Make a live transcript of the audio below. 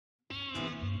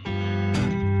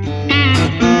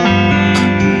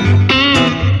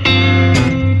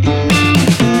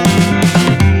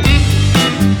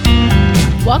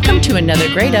another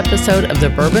great episode of The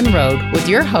Bourbon Road with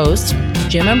your hosts,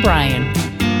 Jim and Brian,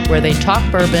 where they talk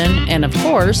bourbon and, of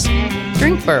course,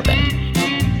 drink bourbon.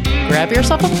 Grab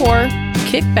yourself a pour,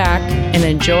 kick back, and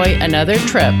enjoy another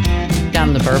trip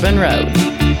down the Bourbon Road.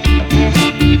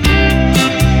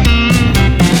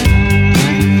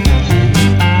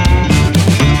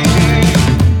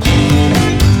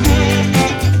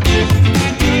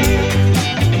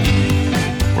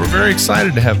 Very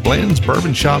excited to have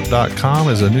Blanton'sBourbonShop.com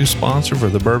as a new sponsor for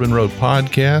the Bourbon Road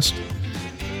podcast.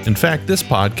 In fact, this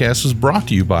podcast is brought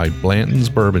to you by Blanton's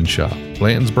Bourbon Shop.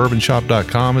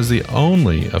 Blanton'sBourbonShop.com is the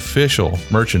only official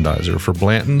merchandiser for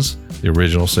Blanton's, the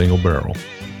original single barrel.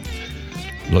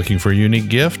 Looking for a unique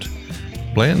gift?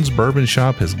 Blanton's Bourbon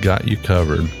Shop has got you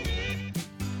covered.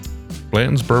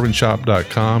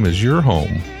 Blanton'sBourbonShop.com is your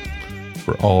home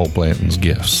for all Blanton's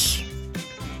gifts.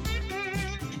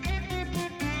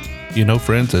 You know,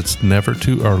 friends, it's never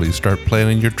too early to start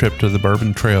planning your trip to the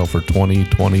Bourbon Trail for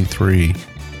 2023.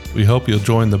 We hope you'll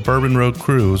join the Bourbon Road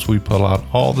crew as we pull out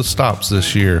all the stops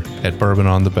this year at Bourbon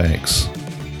on the Banks.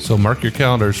 So mark your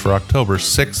calendars for October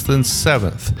 6th and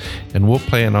 7th, and we'll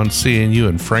plan on seeing you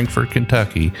in Frankfort,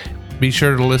 Kentucky. Be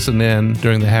sure to listen in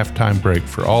during the halftime break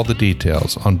for all the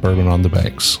details on Bourbon on the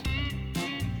Banks.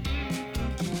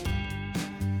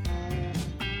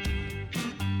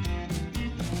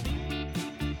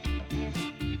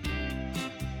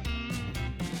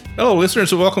 Hello,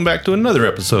 listeners, and welcome back to another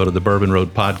episode of the Bourbon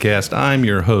Road Podcast. I'm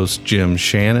your host, Jim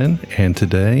Shannon, and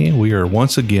today we are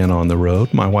once again on the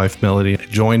road. My wife, Melody,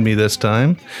 joined me this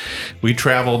time. We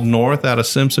traveled north out of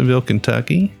Simpsonville,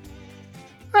 Kentucky,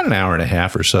 about an hour and a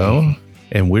half or so,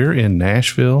 and we're in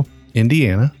Nashville,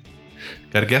 Indiana.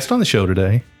 Got a guest on the show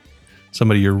today,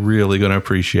 somebody you're really going to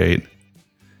appreciate.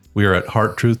 We are at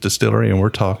Heart Truth Distillery, and we're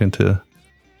talking to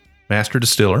Master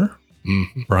Distiller,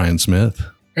 Brian Smith.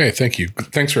 Hey, thank you.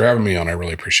 Thanks for having me on. I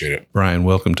really appreciate it. Brian,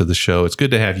 welcome to the show. It's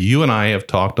good to have you. And I have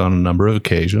talked on a number of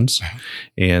occasions,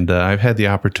 and I've had the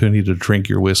opportunity to drink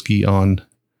your whiskey on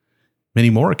many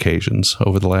more occasions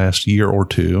over the last year or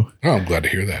two. Oh, I'm glad to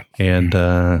hear that. And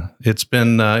it's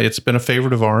been a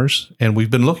favorite of ours, and we've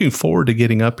been looking forward to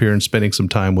getting up here and spending some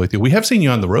time with you. We have seen you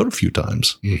on the road a few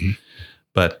times,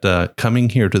 but coming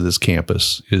here to this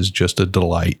campus is just a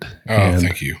delight. Oh,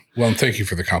 thank you. Well, and thank you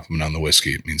for the compliment on the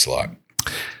whiskey. It means a lot.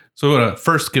 So I want to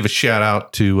first give a shout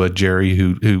out to Jerry,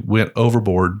 who went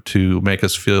overboard to make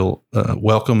us feel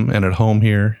welcome and at home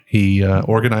here. He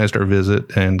organized our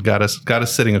visit and got us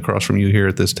sitting across from you here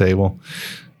at this table.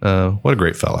 What a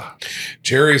great fella.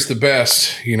 Jerry's the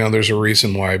best. You know, there's a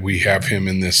reason why we have him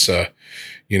in this,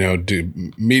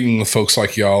 meeting with folks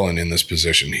like y'all and in this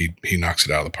position. He knocks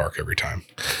it out of the park every time.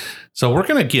 So we're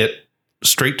going to get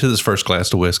straight to this first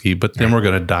glass of whiskey, but then we're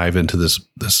going to dive into this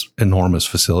enormous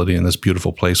facility and this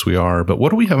beautiful place we are. But what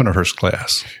do we have in our first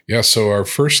glass? Yeah, so our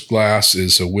first glass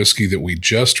is a whiskey that we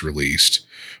just released,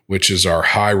 which is our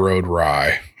High Road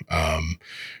Rye.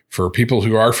 For people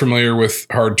who are familiar with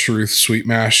Hard Truth Sweet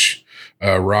Mash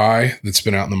rye that's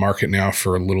been out in the market now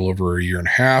for a little over a year and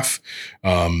a half.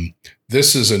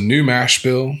 This is a new mash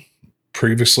bill,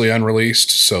 previously unreleased.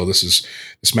 So this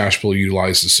mash bill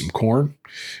utilizes some corn.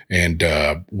 And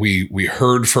we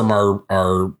heard from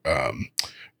our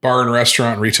bar and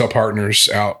restaurant and retail partners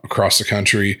out across the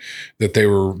country that they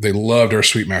loved our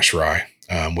sweet mash rye,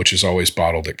 which is always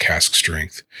bottled at cask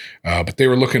strength. But they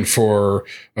were looking for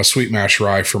a sweet mash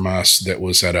rye from us that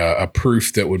was at a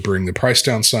proof that would bring the price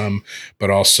down some, but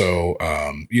also,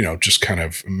 just kind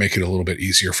of make it a little bit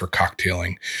easier for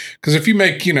cocktailing. Because if you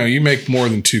make more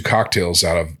than 2 cocktails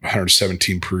out of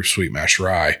 117 proof sweet mash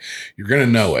rye, you're going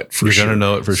to know it for sure. You're going to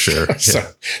know it for sure.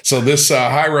 So this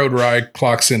High Road Rye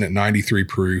clocks in at 93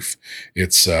 proof.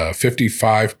 It's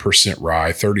 55%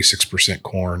 rye, 36%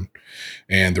 corn,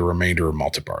 and the remainder of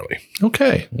malted barley.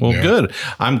 Okay. Well, good.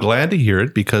 I'm glad to hear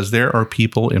it because there are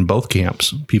people in both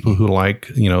camps, people who like,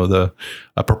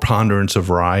 a preponderance of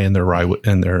rye in their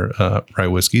rye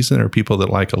whiskeys. And there are people that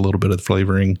like a little bit of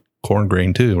flavoring corn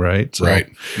grain too, right? So right.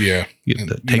 Yeah. You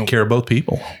take care of both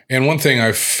people. And one thing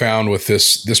I've found with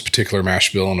this particular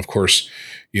mash bill, and of course,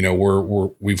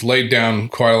 we've laid down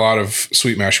quite a lot of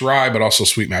sweet mash rye, but also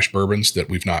sweet mash bourbons that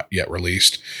we've not yet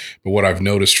released. But what I've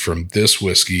noticed from this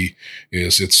whiskey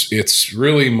is it's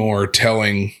really more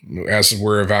telling as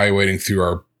we're evaluating through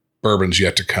our bourbons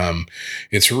yet to come.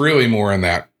 It's really more in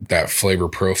that flavor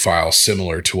profile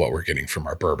similar to what we're getting from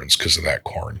our bourbons because of that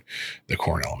the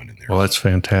corn element in there. Well, that's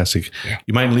fantastic. Yeah.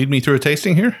 You mind lead me through a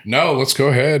tasting here? No, let's go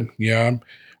ahead. Yeah.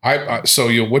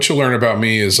 So what you'll learn about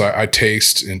me is I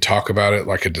taste and talk about it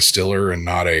like a distiller and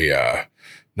not a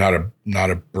not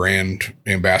a brand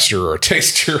ambassador or a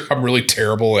taster. I'm really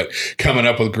terrible at coming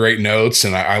up with great notes,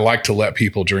 and I like to let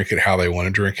people drink it how they want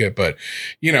to drink it. But,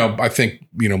 I think,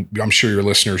 I'm sure your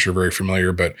listeners are very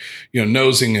familiar, but,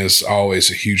 nosing is always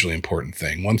a hugely important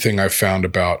thing. One thing I've found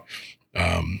about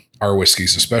our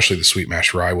whiskeys, especially the sweet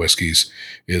mash rye whiskeys,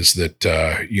 is that,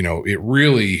 it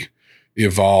really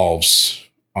evolves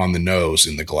on the nose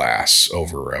in the glass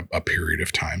over a period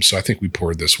of time. So I think we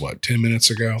poured this, 10 minutes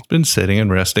ago? It's been sitting and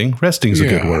resting. Resting's a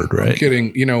good word, right? I'm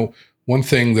getting, one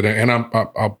thing that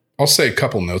I'll say a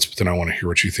couple notes, but then I want to hear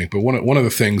what you think. But one of the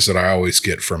things that I always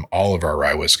get from all of our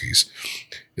rye whiskeys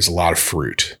is a lot of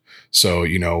fruit. So,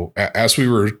 as we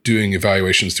were doing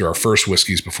evaluations through our first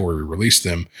whiskeys before we released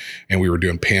them, and we were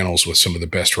doing panels with some of the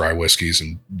best rye whiskeys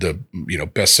and the,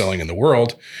 best selling in the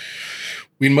world,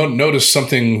 we noticed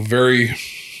something very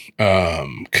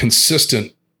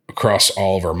consistent across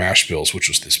all of our mash bills, which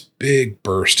was this big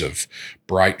burst of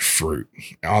bright fruit.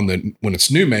 When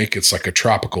it's new make, it's like a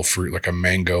tropical fruit, like a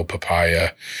mango,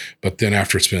 papaya. But then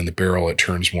after it's been in the barrel, it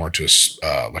turns more into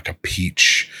like a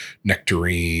peach,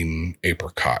 nectarine,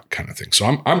 apricot kind of thing.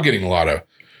 So I'm getting a lot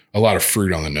of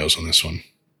fruit on the nose on this one.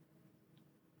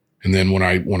 And then when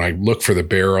I look for the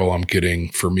barrel, I'm getting,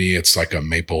 for me, it's like a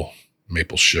maple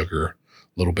sugar,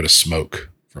 a little bit of smoke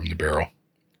from the barrel.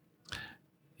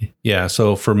 Yeah.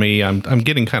 So for me, I'm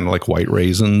getting kind of like white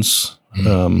raisins,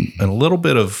 and a little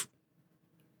bit of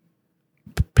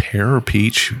pear or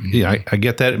peach. Yeah, I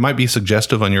get that. It might be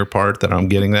suggestive on your part that I'm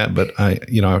getting that, but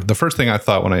the first thing I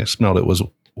thought when I smelled it was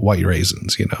white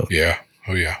raisins, Yeah.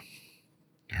 Oh yeah.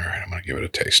 All right. I'm going to give it a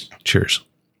taste now. Cheers.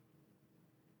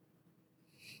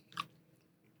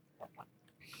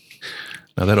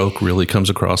 Now that oak really comes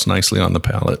across nicely on the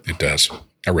palate. It does.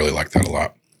 I really like that a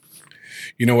lot.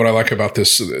 You know what I like about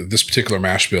this particular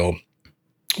mash bill?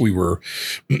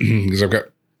 Because I've got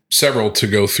several to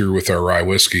go through with our rye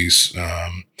whiskeys.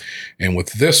 And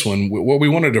with this one, what we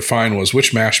wanted to find was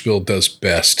which mash bill does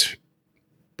best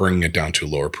bringing it down to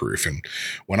lower proof. And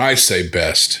when I say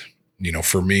best,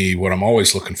 for me, what I'm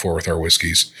always looking for with our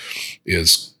whiskeys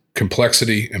is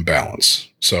complexity and balance.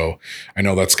 So I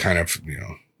know that's kind of,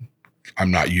 I'm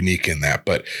not unique in that,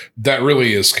 but that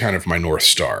really is kind of my North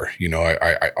Star.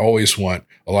 I always want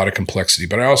a lot of complexity,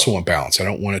 but I also want balance. I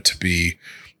don't want it to be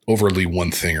overly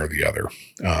one thing or the other.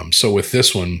 So with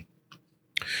this one,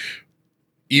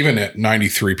 even at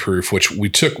 93 proof, which we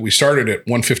started at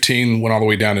 115, went all the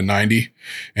way down to 90,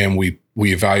 and we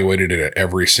evaluated it at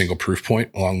every single proof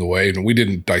point along the way. And we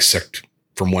didn't dissect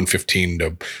from 115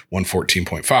 to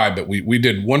 114.5, but we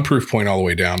did one proof point all the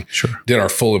way down. Sure. Did our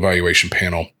full evaluation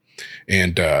panel.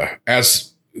 And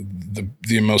as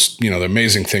the most, the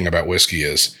amazing thing about whiskey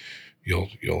is you'll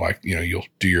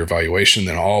do your evaluation,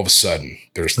 then all of a sudden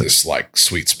there's this like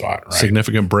sweet spot, right?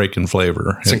 Significant break in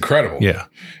flavor. It's incredible. Yeah.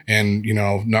 And,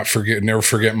 never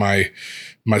forget my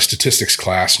statistics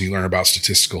class, and you learn about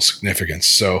statistical significance.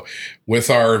 So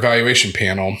with our evaluation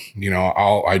panel, we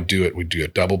do a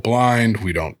double blind.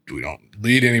 We don't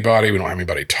lead anybody. We don't have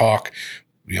anybody talk.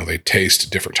 They taste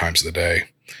at different times of the day.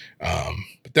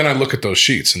 But then I look at those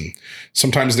sheets, and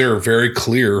sometimes there are very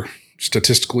clear,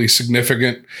 statistically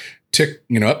significant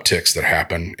upticks that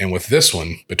happen. And with this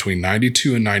one, between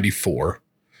 92 and 94,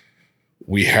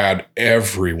 we had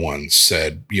everyone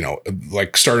said,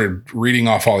 started reading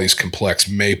off all these complex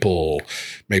maple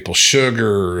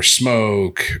sugar,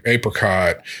 smoke,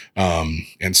 apricot.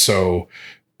 And so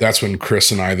that's when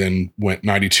Chris and I then went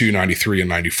 92, 93, and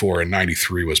 94, and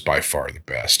 93 was by far the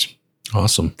best.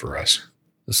 Awesome. For us.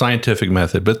 The scientific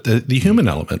method, but the human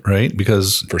element, right?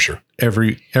 Because for sure,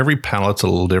 every palate's a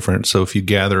little different. So if you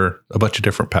gather a bunch of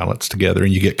different palates together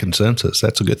and you get consensus,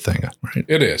 that's a good thing, right?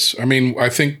 It is. I mean, I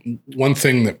think one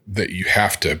thing that you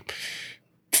have to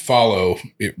follow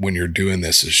when you're doing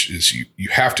this is you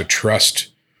have to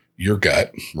trust your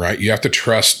gut, right? You have to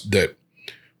trust that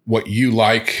what you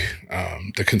like,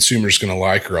 the consumer's going to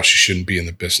like, or else you shouldn't be in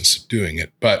the business of doing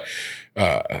it. But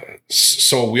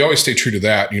so we always stay true to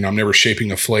that. I'm never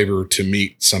shaping a flavor to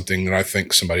meet something that I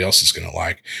think somebody else is going to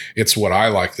like. It's what I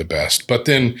like the best. But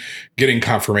then getting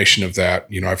confirmation of that,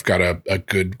 I've got a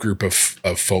good group of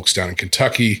folks down in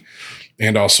Kentucky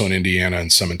and also in Indiana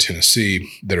and some in Tennessee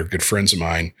that are good friends of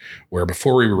mine, where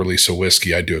before we release a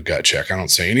whiskey, I do a gut check. I don't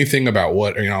say anything about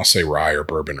I'll say rye or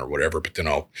bourbon or whatever, but then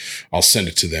I'll send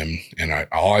it to them. And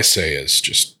all I say is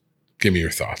just give me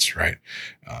your thoughts. Right.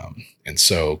 And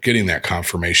so getting that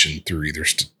confirmation through either,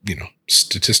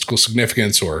 statistical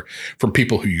significance or from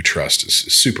people who you trust is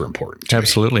super important.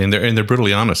 Absolutely. And they're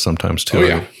brutally honest sometimes too.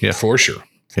 Oh yeah. For sure.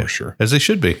 for sure. As they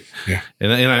should be. Yeah.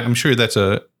 And I'm sure that's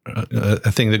a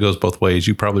thing that goes both ways.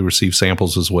 You probably receive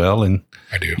samples as well, and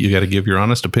I do. You got to give your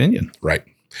honest opinion. Right.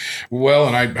 Well,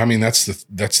 and I mean, that's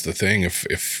the thing.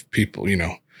 If people,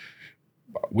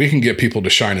 we can get people to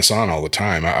shine us on all the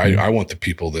time. I want the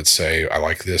people that say, I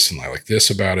like this and I like this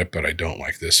about it, but I don't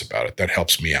like this about it. That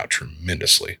helps me out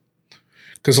tremendously.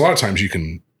 Because a lot of times you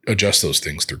can adjust those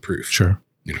things through proof. Sure.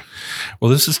 Well,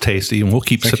 this is tasty, and we'll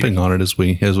keep sipping on it as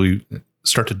we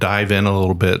start to dive in a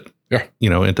little bit,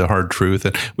 into hard truth.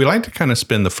 And we like to kind of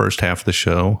spend the first half of the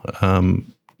show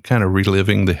kind of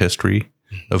reliving the history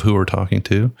of who we're talking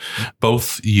to,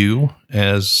 both you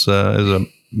as a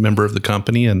member of the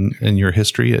company and your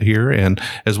history here, and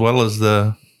as well as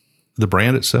the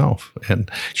brand itself. And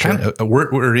kind of,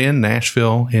 we're in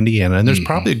Nashville, Indiana, and there's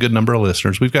probably a good number of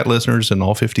listeners. We've got listeners in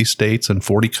all 50 states and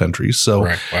 40 countries. So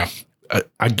wow.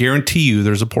 I guarantee you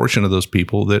there's a portion of those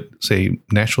people that say,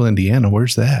 Nashville, Indiana,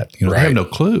 where's that? They have no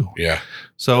clue. Yeah.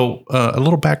 So a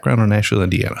little background on Nashville,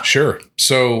 Indiana. Sure.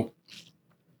 So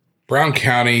Brown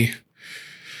County,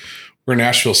 where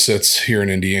Nashville sits here in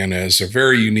Indiana, is a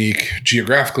very unique,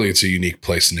 geographically, it's a unique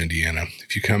place in Indiana.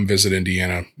 If you come visit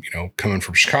Indiana, coming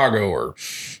from Chicago or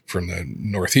from the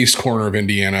northeast corner of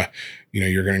Indiana,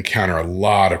 you're going to encounter a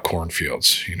lot of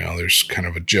cornfields. There's kind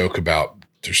of a joke about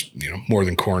there's, more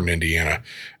than corn in Indiana.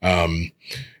 And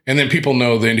then people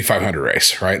know the Indy 500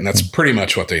 race, right? And that's pretty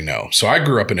much what they know. So I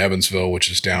grew up in Evansville,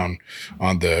 which is down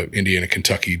on the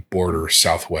Indiana-Kentucky border,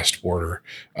 southwest border,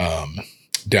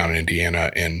 down in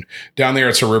Indiana. And down there,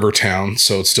 it's a river town,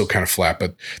 so it's still kind of flat.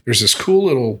 But there's this cool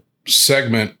little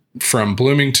segment from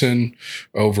Bloomington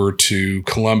over to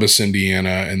Columbus,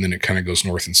 Indiana, and then it kind of goes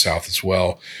north and south as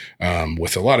well,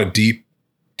 with a lot of deep,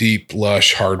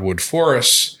 lush hardwood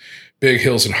forests, big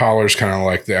hills and hollers, kind of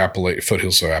like the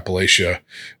foothills of Appalachia.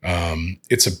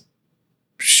 It's a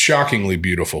shockingly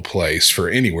beautiful place for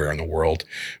anywhere in the world,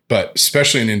 but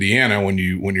especially in Indiana, when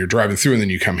you're driving through and then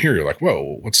you come here, you're like,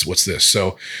 whoa, what's this?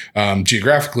 So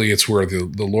geographically, it's where the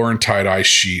Laurentide ice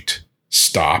sheet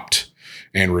stopped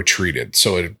and retreated.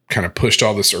 So it kind of pushed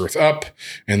all this earth up,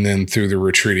 and then through the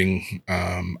retreating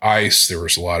ice, there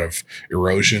was a lot of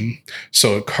erosion.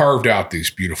 So it carved out these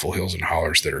beautiful hills and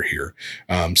hollers that are here.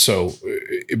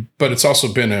 But it's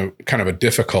also been a kind of a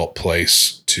difficult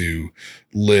place to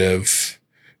live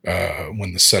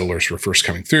when the settlers were first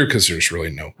coming through, because there's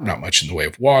really not much in the way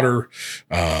of water.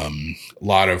 A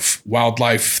lot of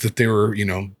wildlife that they were,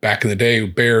 back in the day,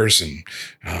 bears and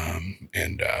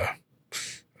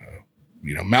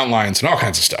mountain lions and all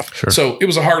kinds of stuff. Sure. So it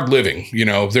was a hard living.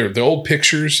 The old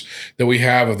pictures that we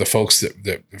have of the folks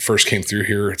that first came through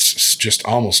here, it's just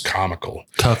almost comical.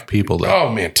 Tough people, though. Oh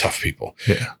man, tough people.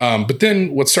 Yeah. But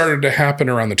then what started to happen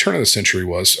around the turn of the century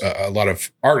was a lot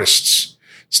of artists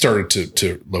started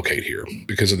to locate here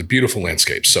because of the beautiful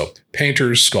landscapes. So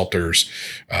painters, sculptors,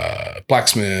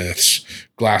 blacksmiths,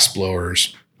 glass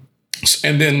blowers.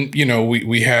 And then,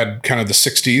 we had kind of the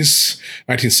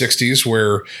 1960s,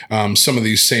 where some of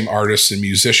these same artists and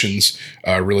musicians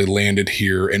really landed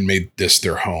here and made this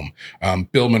their home.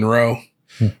 Bill Monroe,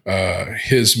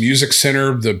 his music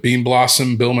center, the Bean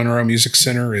Blossom Bill Monroe Music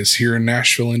Center, is here in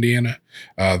Nashville, Indiana.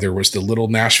 There was the Little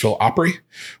Nashville Opry,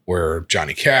 where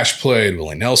Johnny Cash played,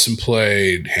 Willie Nelson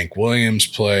played, Hank Williams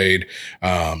played.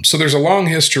 So there's a long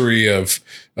history of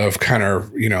kind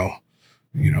of,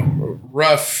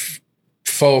 rough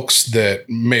folks that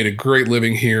made a great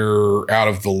living here out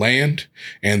of the land,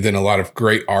 and then a lot of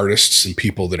great artists and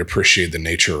people that appreciate the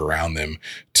nature around them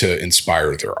to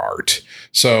inspire their art.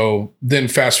 So then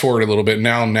fast forward a little bit,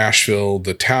 now Nashville,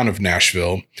 the town of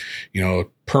Nashville,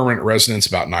 permanent residents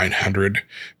about 900,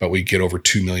 but we get over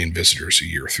 2 million visitors a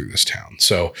year through this town.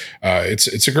 So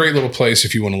it's a great little place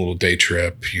if you want a little day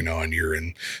trip, and you're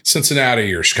in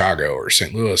Cincinnati or Chicago or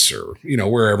St. Louis or,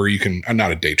 wherever you can,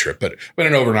 not a day trip, but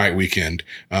an overnight weekend.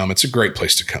 It's a great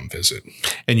place to come visit.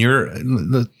 And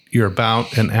you're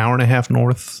about an hour and a half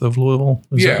north of Louisville,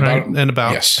 is that right? And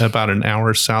about an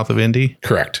hour south of Indy?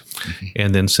 Correct. Mm-hmm.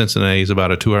 And then Cincinnati is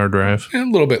about a 2-hour drive? And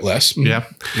a little bit less.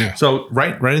 Mm-hmm. Yeah. So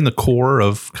right in the core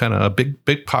of kind of a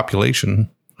big population.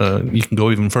 You can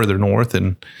go even further north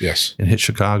and hit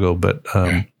Chicago. But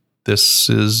this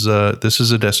is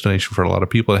a destination for a lot of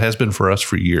people. It has been for us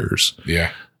for years.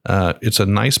 Yeah. It's a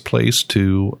nice place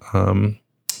to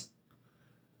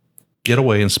get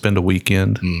away and spend a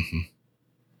weekend. Mm-hmm.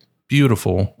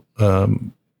 Beautiful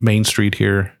Main Street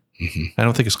here. Mm-hmm. I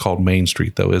don't think it's called Main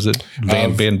Street, though, is it?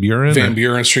 Van Buren? Van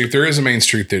Buren Street. There is a main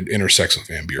street that intersects with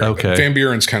Van Buren. Okay. Van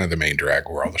Buren's kind of the main drag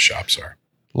where all the shops are.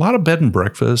 A lot of bed and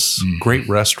breakfasts, great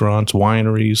restaurants,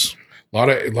 wineries.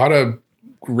 A lot of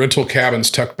rental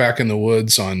cabins tucked back in the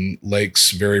woods on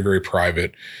lakes, very, very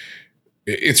private.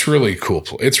 It's really cool.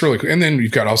 It's really cool. And then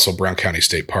you've got also Brown County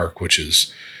State Park, which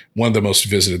is one of the most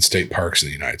visited state parks in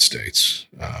the United States.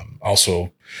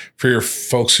 Also, for your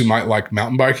folks who might like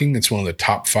mountain biking, it's one of the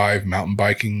top 5 mountain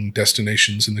biking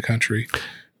destinations in the country.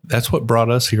 That's what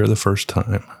brought us here the first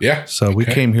time. Yeah. So we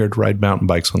came here to ride mountain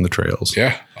bikes on the trails.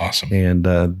 Yeah. Awesome. And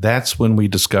that's when we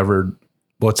discovered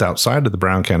what's outside of the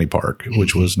Brown County Park,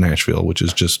 which was Nashville, which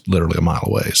is just literally a mile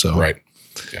away. So right.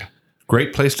 Yeah.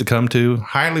 Great place to come to.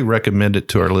 Highly recommend it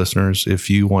to our listeners if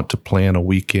you want to plan a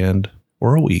weekend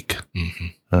or a week.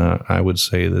 I would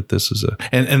say that this is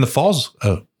and the fall's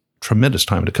a tremendous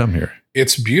time to come here.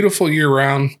 It's beautiful year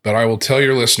round, but I will tell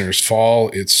your listeners, fall,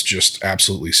 it's just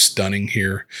absolutely stunning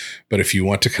here. But if you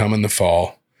want to come in the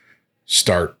fall,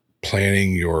 start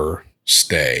planning your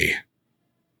stay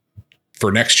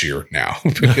for next year now,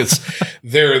 because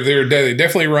they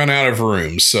definitely run out of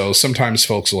rooms. So sometimes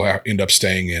folks will end up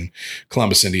staying in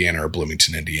Columbus, Indiana, or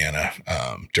Bloomington, Indiana,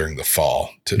 during the fall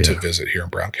to visit here in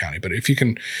Brown County. But if you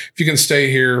can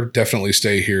stay here, definitely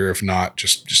stay here. If not,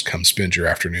 just come spend your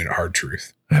afternoon at Hard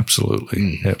Truth.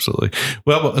 Absolutely. Absolutely.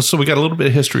 Well, so we got a little bit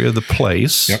of history of the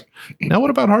place. Yep. Now, what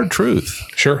about Hard Truth?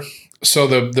 Sure. So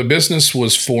the business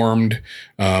was formed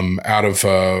out of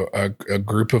a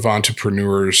group of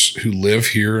entrepreneurs who live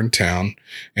here in town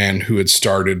and who had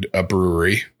started a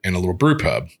brewery and a little brew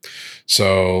pub.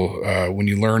 So when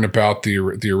you learn about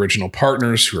the original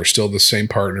partners, who are still the same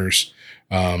partners,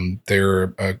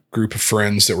 they're a group of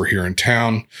friends that were here in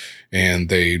town, and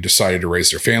they decided to raise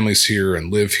their families here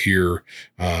and live here.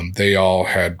 They all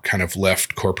had kind of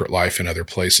left corporate life in other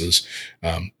places,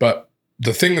 but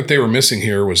the thing that they were missing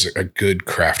here was a good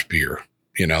craft beer.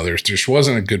 You know, there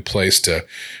wasn't a good place to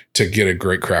get a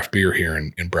great craft beer here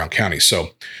in Brown County. So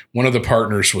one of the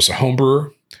partners was a home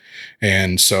brewer.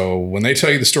 And so when they tell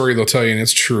you the story, they'll tell you, and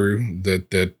it's true,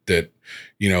 that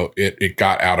you know, it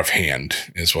got out of hand,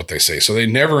 is what they say. So they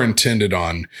never intended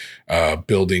on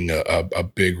building a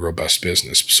big, robust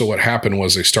business. So what happened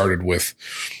was they started with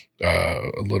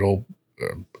a little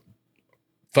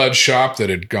fudge shop that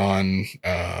had gone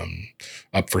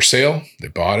up for sale. They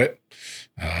bought it.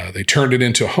 They turned it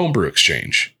into a homebrew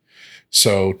exchange.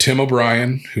 So Tim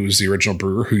O'Brien, who was the original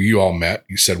brewer, who you all met,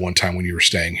 you said one time when you were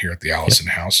staying here at the Allison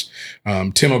House,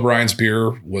 Tim O'Brien's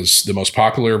beer was the most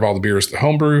popular of all the beers at the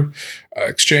homebrew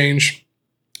exchange.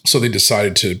 So they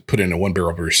decided to put in a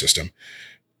 1-barrel brew system.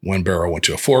 1 barrel went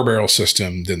to a 4-barrel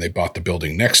system. Then they bought the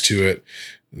building next to it.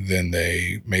 Then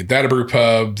they made that a brew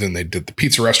pub. Then they did the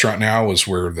pizza restaurant. Now was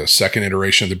where the second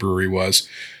iteration of the brewery was.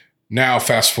 Now,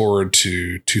 fast forward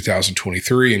to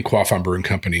 2023, and Quaffon Brewing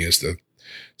Company is the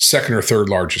second or third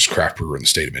largest craft brewer in the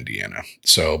state of Indiana.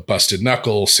 So Busted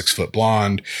Knuckle, 6 Foot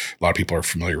Blonde. A lot of people are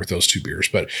familiar with those 2 beers,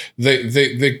 but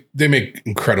they make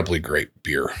incredibly great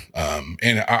beer.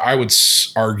 And I would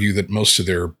argue that most of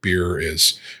their beer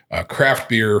is craft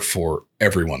beer for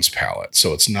everyone's palate.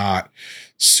 So it's not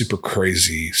super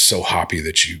crazy, so hoppy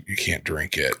that you can't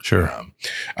drink it. Sure.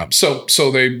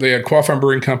 So they had Quaffon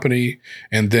Brewing Company,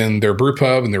 and then their brew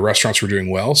pub and their restaurants were doing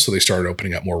well. So they started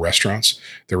opening up more restaurants.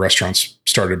 Their restaurants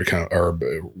started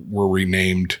were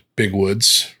renamed Big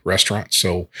Woods restaurants.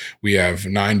 So we have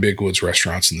 9 Big Woods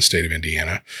restaurants in the state of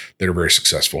Indiana that are very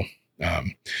successful.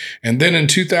 And then in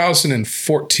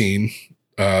 2014,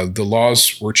 the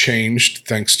laws were changed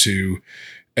thanks to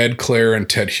Ed Clare and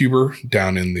Ted Huber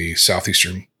down in the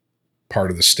southeastern part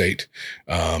of the state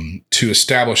to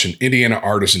establish an Indiana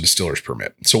Artisan Distiller's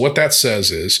Permit. So what that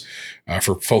says is,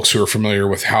 for folks who are familiar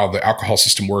with how the alcohol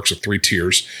system works with 3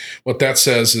 tiers, what that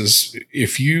says is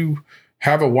if you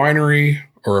have a winery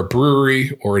or a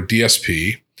brewery or a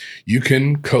DSP, you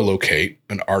can co-locate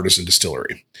an artisan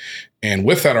distillery. And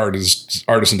with that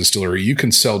artisan distillery, you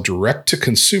can sell direct to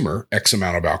consumer X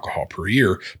amount of alcohol per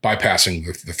year, bypassing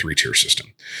the 3-tier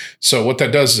system. So what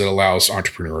that does is it allows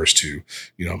entrepreneurs to,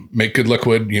 make good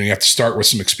liquid. You have to start with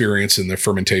some experience in the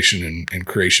fermentation and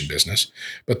creation business,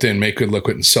 but then make good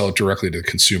liquid and sell it directly to the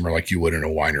consumer like you would in a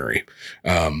winery,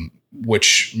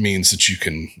 which means that you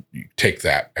can take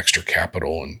that extra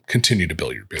capital and continue to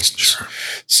build your business. Sure.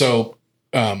 So,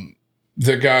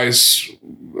 the guys,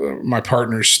 my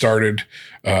partners jumped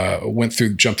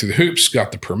through the hoops,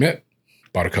 got the permit,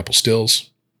 bought a couple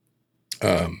stills.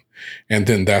 And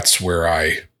then that's where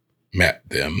I met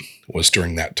them, was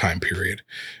during that time period.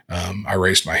 I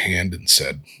raised my hand and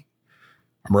said,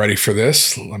 I'm ready for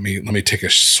this. Let me take a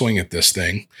swing at this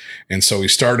thing. And so we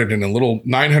started in a little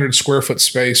 900 square foot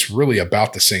space, really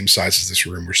about the same size as this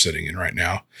room we're sitting in right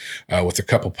now, with a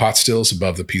couple pot stills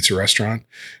above the pizza restaurant.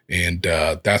 And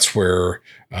that's where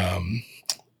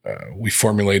we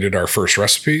formulated our first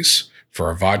recipes for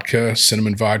our vodka,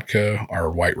 cinnamon vodka, our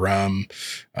white rum.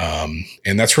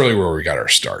 And that's really where we got our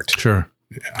start. Sure.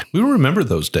 Yeah. We remember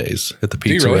those days at the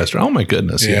pizza really? restaurant. Oh my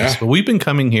goodness. Yeah. Yes. But we've been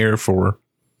coming here for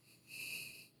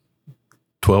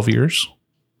 12 years,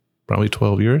 probably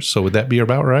 12 years. So would that be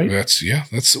about right?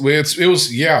 It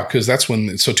was, cause that's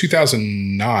when, so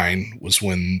 2009 was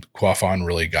when Quaffon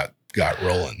really got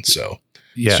rolling. So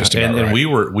yeah. And we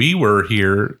were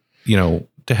here,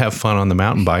 to have fun on the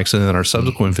mountain bikes. And then our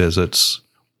subsequent visits,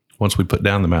 once we put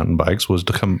down the mountain bikes, was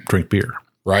to come drink beer.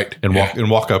 Right. And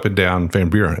walk up and down Van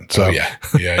Buren. So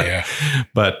yeah.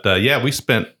 But we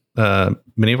spent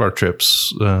many of our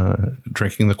trips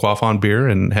drinking the Quaffon beer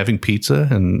and having pizza,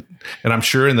 and I'm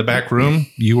sure in the back room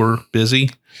you were busy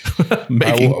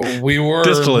making. We were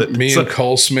distillate. Me and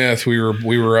Cole Smith. We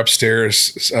were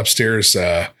upstairs,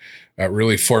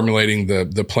 really formulating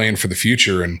the plan for the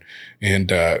future, and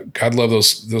God love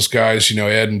those guys.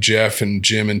 Ed and Jeff and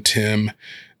Jim and Tim.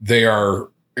 They are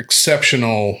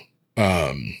exceptional.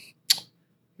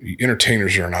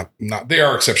 Entertainers are not they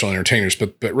are exceptional entertainers,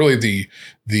 but really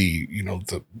the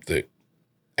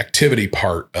activity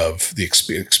part of the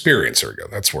experience. There we go.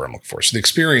 That's where I'm looking for. So the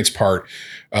experience part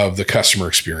of the customer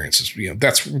experiences,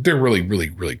 they're really, really,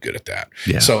 really good at that.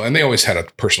 Yeah. So, and they always had a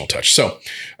personal touch. So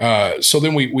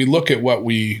then we look at what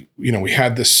we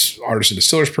had this artisan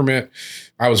distiller's permit.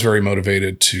 I was very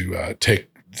motivated to take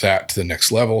that to the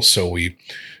next level.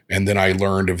 And then I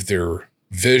learned of their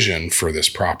vision for this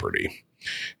property.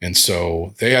 And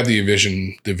so they had the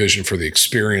vision for the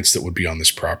experience that would be on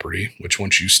this property, which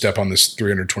once you step on this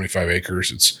 325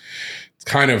 acres, it's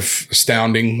kind of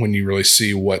astounding when you really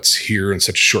see what's here in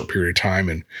such a short period of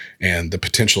time and the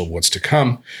potential of what's to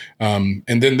come. And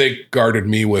then they guarded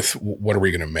me with, what are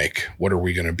we going to make? What are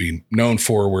we going to be known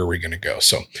for? Where are we going to go?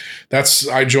 So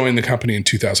I joined the company in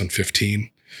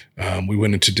 2015. We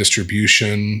went into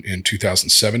distribution in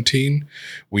 2017.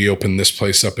 We opened this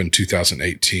place up in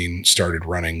 2018, started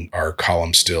running our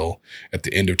column still at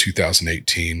the end of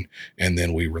 2018, and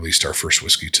then we released our first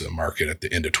whiskey to the market at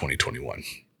the end of 2021.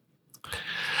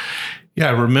 Yeah,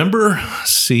 I remember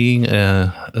seeing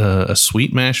a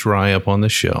sweet mash rye up on the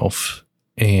shelf,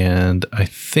 and I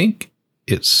think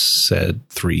it said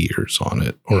 3 years on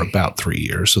it, or about 3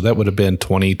 years. So that would have been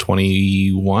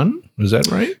 2021. Is that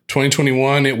right?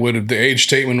 2021. The age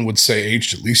statement would say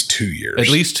aged at least 2 years. At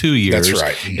least 2 years. That's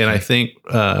right. And I think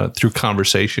through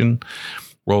conversation,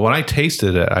 when I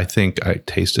tasted it, I think I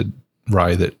tasted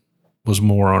rye that was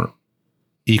more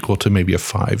equal to maybe a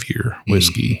 5-year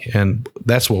whiskey. And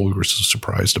that's what we were so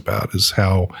surprised about, is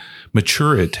how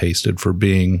mature it tasted for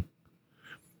being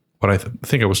what I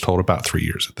think I was told about 3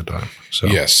 years at the time. So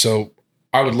yes. So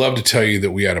I would love to tell you that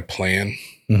we had a plan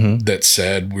that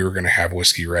said we were going to have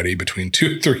whiskey ready between 2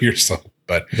 and 3 years old,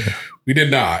 but we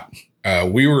did not.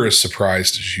 We were as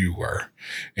surprised as you were.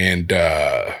 And,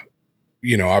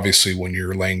 obviously when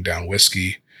you're laying down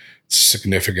whiskey, it's a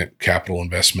significant capital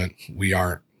investment. We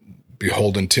aren't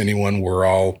beholden to anyone. We're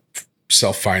all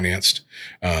self-financed.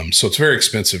 So it's very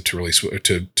expensive to release,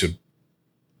 to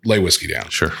lay whiskey down.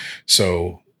 Sure.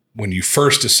 So when you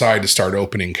first decide to start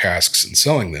opening casks and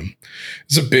selling them,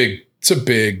 it's a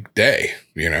big day,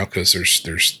 because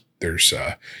there's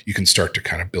you can start to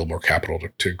kind of build more capital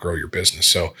to grow your business.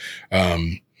 So,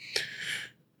 I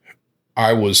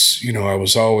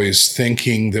was always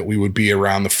thinking that we would be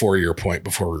around the 4-year point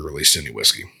before we released any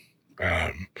whiskey.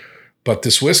 But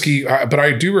this whiskey, but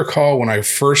I do recall when I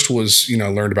first was,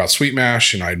 learned about sweet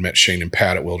mash, and I'd met Shane and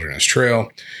Pat at Wilderness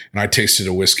Trail, and I tasted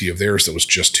a whiskey of theirs that was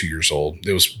just 2 years old.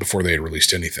 It was before they had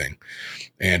released anything.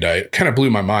 And it kind of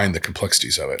blew my mind, the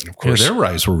complexities of it. And of course, their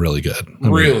ryes were really good.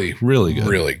 Really good.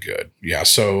 Really good. Yeah.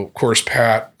 So of course,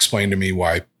 Pat explained to me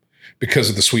why,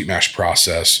 because of the sweet mash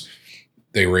process,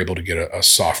 they were able to get a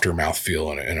softer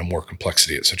mouthfeel and a more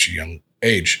complexity at such a young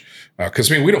age. Because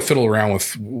we don't fiddle around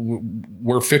with.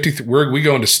 We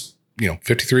go into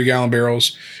 53 gallon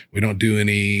barrels. We don't do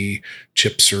any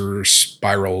chips or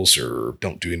spirals, or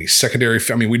don't do any secondary.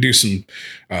 We do some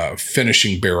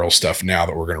finishing barrel stuff now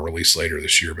that we're going to release later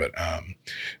this year.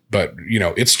 But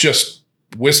it's just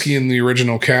whiskey in the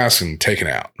original cask and taken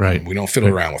out. Right. We don't fiddle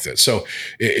around with it. So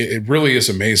it really is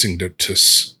amazing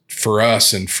for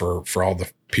us and for all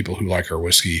the people who like our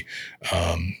whiskey,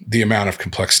 the amount of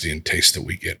complexity and taste that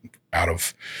we get out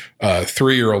of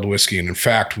 3-year-old whiskey. And in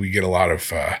fact, we get a lot of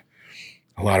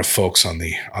folks on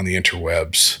the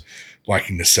interwebs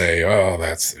liking to say, "Oh,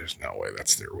 there's no way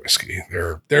that's their whiskey.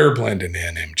 They're blending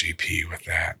in MGP with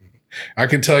that." And I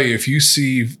can tell you, if you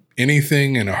see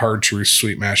anything in a Hard Truth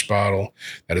sweet mash bottle,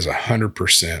 that is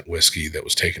 100% whiskey that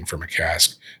was taken from a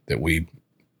cask that we,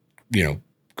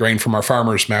 grain from our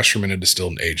farmers, mashed, fermented,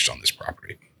 distilled, and aged on this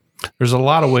property. There's a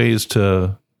lot of ways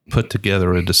to put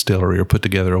together a distillery or put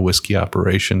together a whiskey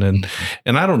operation. And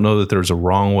I don't know that there's a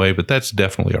wrong way, but that's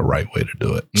definitely a right way to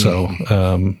do it. So,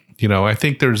 I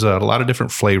think there's a lot of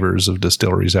different flavors of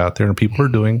distilleries out there, and people are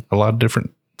doing a lot of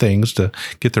different things to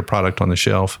get their product on the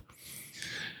shelf.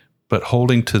 But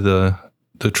holding to the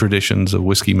traditions of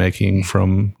whiskey making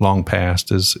from long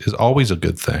past is always a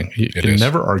good thing. You can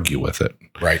never argue with it.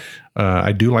 Right.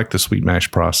 I do like the sweet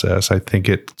mash process. I think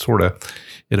it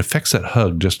affects that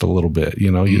hug just a little bit.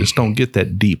 You just don't get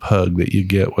that deep hug that you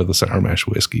get with a sour mash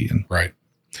whiskey. Right.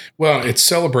 Well, it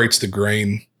celebrates the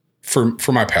grain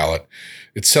for my palate.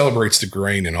 It celebrates the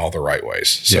grain in all the right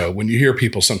ways. So when you hear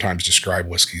people sometimes describe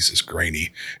whiskeys as grainy,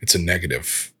 it's a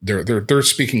negative. They're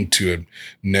speaking to a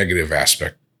negative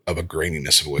aspect of a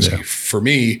graininess of whiskey. Yeah. For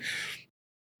me,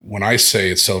 when I say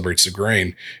it celebrates the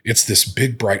grain, it's this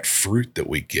big bright fruit that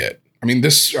we get. I mean,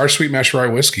 our sweet mash rye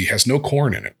whiskey has no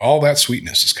corn in it. All that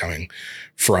sweetness is coming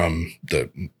from the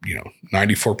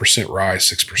 94% rye,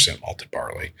 6% malted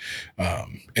barley,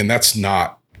 and that's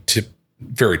not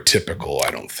very typical,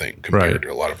 I don't think, compared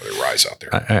to a lot of other ryes out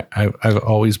there. I've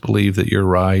always believed that your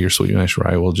sweet mash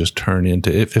rye will just turn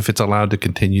into, if it's allowed to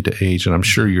continue to age, and I'm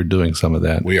sure you're doing some of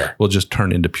that, will just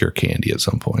turn into pure candy at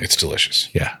some point. It's delicious.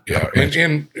 Yeah.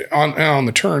 And on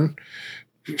the turn,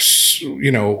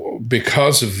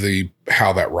 because of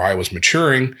how that rye was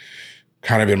maturing,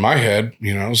 kind of in my head,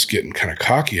 I was getting kind of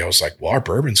cocky. I was like, well, our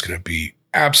bourbon's going to be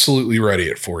absolutely ready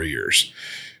at 4 years.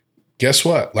 Guess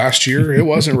what? Last year, it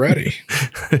wasn't ready.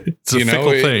 It's a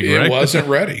fickle thing, right? It wasn't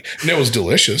ready. And it was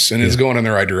delicious and it's going in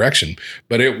the right direction,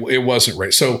 but it wasn't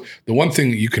right. So the one thing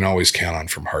that you can always count on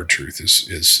from Hard Truth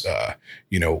is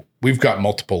we've got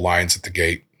multiple lines at the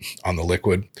gate on the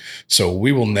liquid. So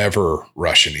we will never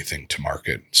rush anything to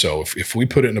market. So if we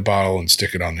put it in a bottle and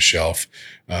stick it on the shelf,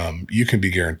 you can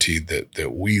be guaranteed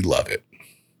that we love it.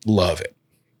 Love it.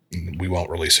 We won't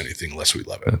release anything unless we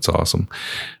love it. That's awesome.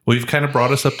 Well, you've kind of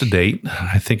brought us up to date.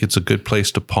 I think it's a good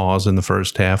place to pause in the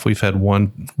first half. We've had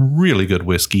one really good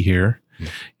whiskey here.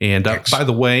 And by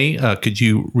the way, could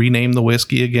you rename the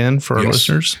whiskey again for our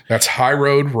listeners? That's High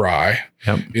Road Rye.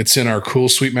 Yep. It's in our cool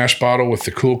sweet mash bottle with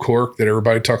the cool cork that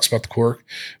everybody talks about the cork.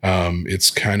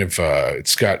 It's kind of,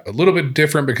 it's got a little bit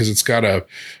different because it's got a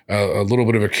little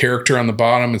bit of a character on the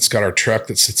bottom. It's got our truck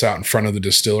that sits out in front of the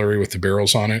distillery with the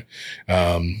barrels on it.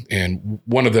 And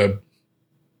one of the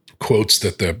quotes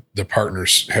that the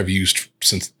partners have used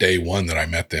since day one that I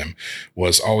met them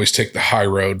was always take the high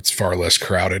road. It's far less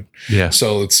crowded. Yeah.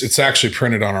 So it's actually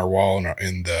printed on our wall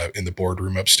in the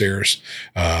boardroom upstairs.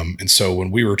 And so when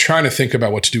we were trying to think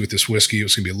about what to do with this whiskey, it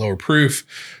was going to be a lower proof,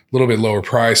 a little bit lower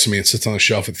price. I mean, it sits on the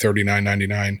shelf at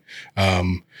 $39.99.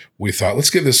 We thought, let's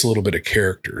give this a little bit of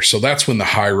character. So that's when the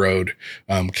High Road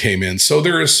came in. So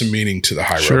there is some meaning to the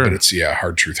High Road, but it's,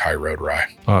 Hard Truth High Road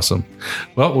Rye. Awesome.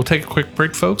 Well, we'll take a quick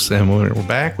break, folks. And when we're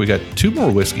back, we got 2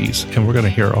 more whiskeys, and we're going to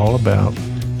hear all about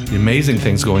the amazing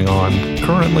things going on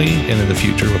currently and in the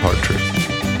future with Hard Truth.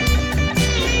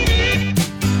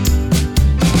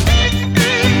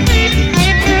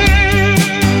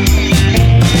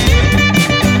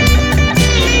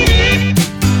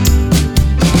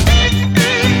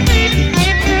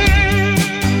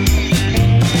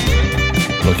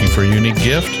 Looking for a unique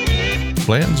gift?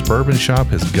 Blanton's Bourbon Shop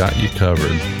has got you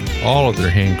covered. All of their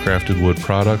handcrafted wood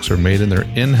products are made in their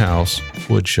in-house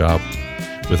wood shop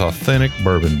with authentic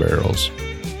bourbon barrels.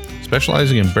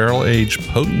 Specializing in barrel-aged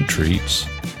potent treats,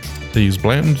 they use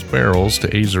Blanton's barrels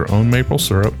to age their own maple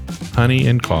syrup, honey,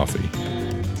 and coffee.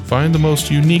 Find the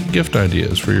most unique gift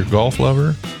ideas for your golf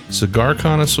lover, cigar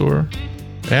connoisseur,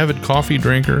 avid coffee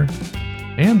drinker,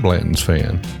 and Blanton's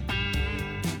fan.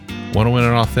 Want to win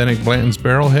an authentic Blanton's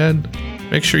Barrelhead?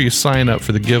 Make sure you sign up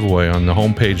for the giveaway on the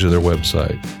homepage of their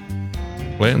website.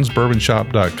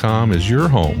 BlantonsBourbonShop.com is your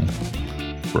home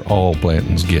for all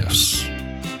Blanton's gifts.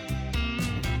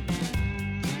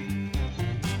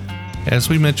 As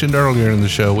we mentioned earlier in the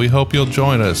show, we hope you'll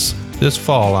join us this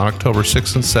fall on October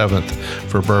 6th and 7th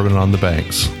for Bourbon on the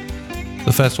Banks.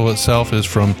 The festival itself is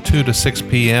from 2 to 6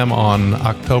 p.m. on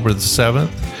October the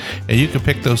 7th, and you can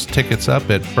pick those tickets up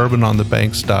at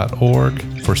bourbononthebanks.org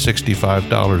for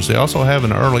 $65. They also have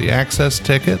an early access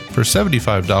ticket for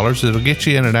 $75. It'll get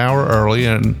you in an hour early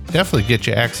and definitely get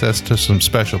you access to some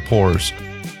special pours.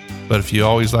 But if you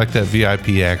always like that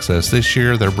VIP access, this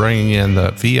year they're bringing in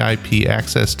the VIP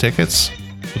access tickets.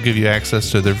 We'll give you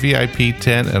access to their VIP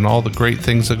tent and all the great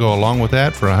things that go along with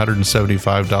that for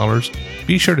 $175.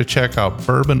 Be sure to check out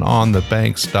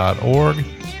bourbononthebanks.org.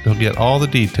 You'll get all the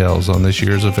details on this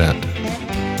year's event.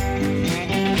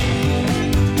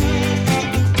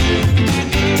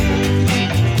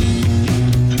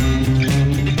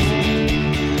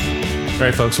 All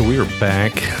right, folks, so we are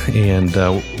back, and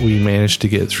we managed to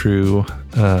get through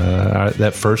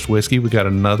that first whiskey. We got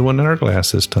another one in our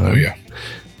glass this time. Oh,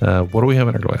 yeah. What do we have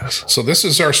in our glass? So this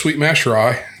is our sweet mash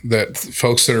rye that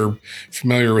folks that are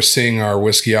familiar with seeing our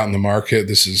whiskey out in the market.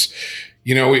 This is,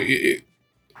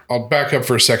 I'll back up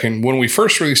for a second. When we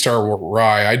first released our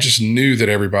rye, I just knew that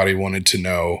everybody wanted to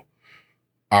know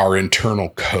our internal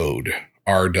code,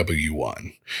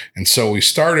 RW1. And so we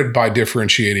started by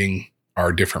differentiating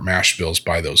our different mash bills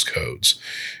by those codes.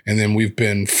 And then we've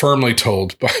been firmly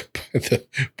told by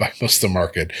most of the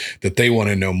market that they want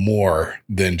to know more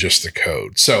than just the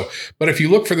code. So, but if you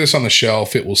look for this on the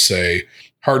shelf, it will say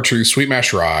Hard Truth Sweet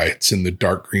Mash Rye. It's in the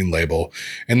dark green label.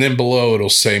 And then below it'll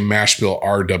say Mash Bill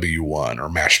RW1 or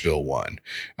Mash Bill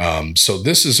 1. So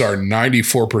this is our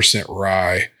 94%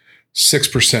 rye,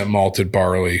 6% malted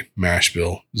barley mash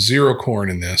bill, 0 corn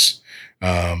in this.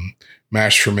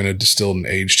 Mashed, fermented, distilled, and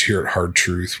aged here at Hard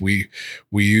Truth. We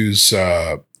use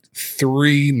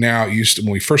 3 now. When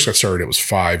we first got started, it was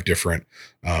 5 different,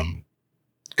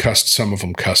 some of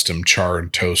them custom char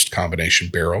and toast combination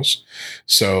barrels.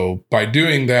 So by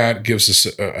doing that, gives us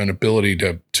an ability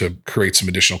to create some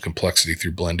additional complexity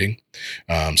through blending.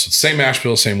 So the same mash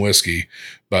bill, same whiskey,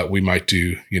 but we might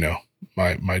do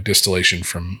my distillation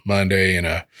from Monday in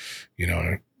a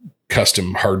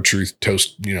custom Hard Truth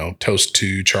toast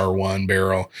 2 char 1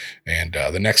 barrel, and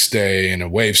the next day in a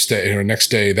wave stay, or next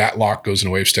day that lock goes in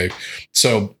a wave stay.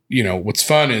 So what's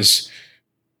fun is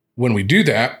when we do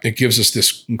that, it gives us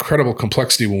this incredible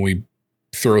complexity when we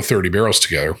throw 30 barrels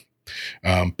together.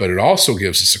 But it also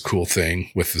gives us a cool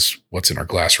thing with this, what's in our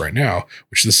glass right now,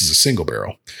 which this is a single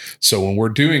barrel. So when we're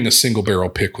doing a single barrel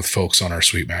pick with folks on our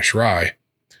sweet mash rye,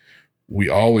 we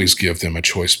always give them a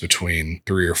choice between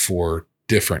 3 or 4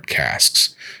 different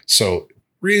casks. So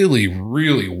really,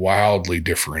 really wildly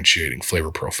differentiating flavor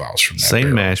profiles from that. Same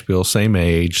barrel. mash bill, same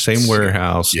age, same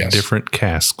warehouse, yes. Different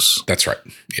casks. That's right.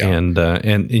 Yeah.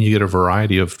 And you get a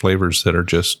variety of flavors that are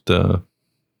just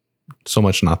so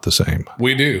much not the same.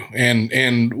 We do.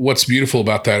 And what's beautiful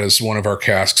about that is one of our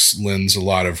casks lends a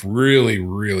lot of really,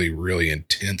 really, really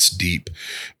intense, deep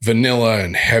vanilla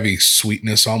and heavy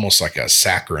sweetness, almost like a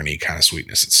saccharine-y kind of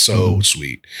sweetness. It's so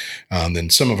sweet.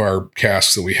 Then some of our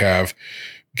casks that we have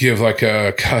give like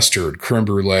a custard, creme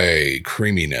brulee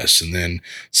creaminess. And then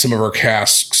some of our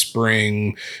casks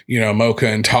bring, mocha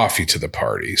and toffee to the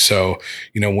party. So,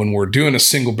 when we're doing a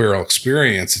single barrel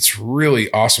experience, it's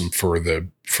really awesome for the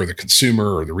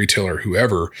consumer or the retailer,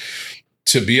 whoever,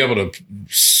 to be able to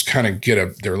kind of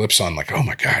get their lips on like, oh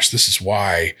my gosh, this is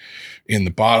why in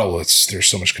the bottle, there's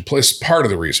so much complexity. It's part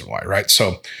of the reason why, right?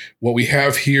 So what we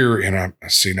have here, and I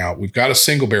see now, we've got a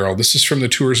single barrel. This is from the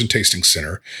Tours and Tasting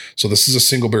Center. So this is a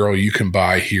single barrel you can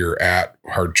buy here at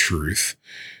Hard Truth.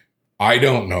 I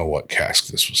don't know what cask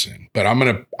this was in, but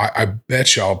I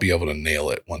bet you I'll be able to nail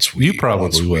it once we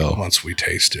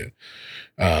taste it.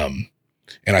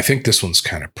 And I think this one's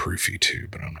kind of proofy too,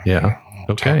 but I'm not. Yeah.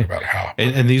 Okay. Talk about how.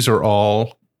 And these are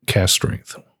all cask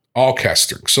strength. All cask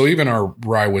strength. So even our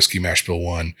rye whiskey mash bill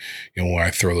 1, when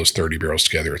I throw those 30 barrels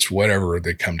together, it's whatever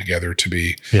they come together to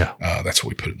be. Yeah. That's what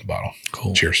we put in the bottle.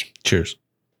 Cool. Cheers. Cheers.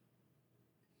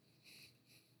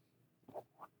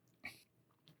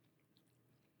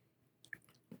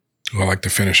 Well, I like the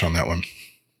finish on that one.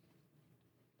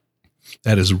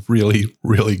 That is really,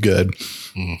 really good.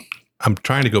 I'm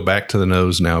trying to go back to the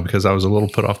nose now because I was a little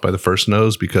put off by the first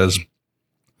nose because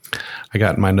I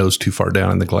got my nose too far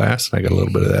down in the glass and I got a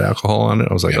little bit of that alcohol on it.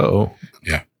 I was like, oh.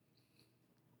 Yeah.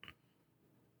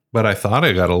 But I thought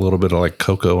I got a little bit of like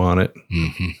cocoa on it.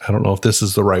 Mm-hmm. I don't know if this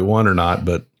is the right one or not,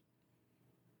 but.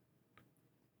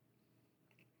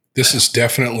 This is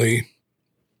definitely,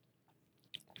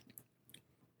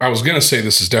 I was going to say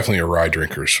this is definitely a rye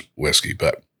drinker's whiskey,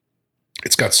 but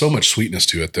it's got so much sweetness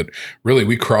to it that really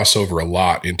we cross over a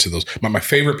lot into those. My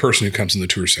favorite person who comes in the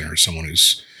tour center is someone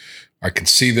I can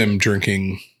see them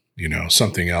drinking,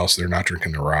 something else. They're not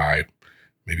drinking the rye.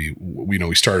 Maybe,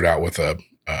 we started out with a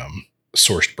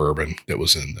sourced bourbon that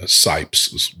was in the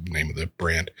Sipes, was the name of the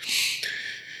brand.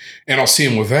 And I'll see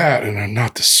them with that and I'm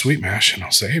not the sweet mash. And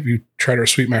I'll say, hey, have you tried our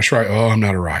sweet mash rye? Oh, I'm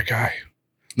not a rye guy.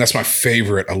 And that's my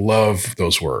favorite. I love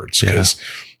those words because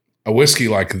a whiskey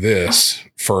like this,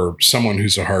 for someone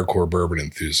who's a hardcore bourbon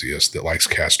enthusiast that likes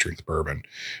cask strength bourbon,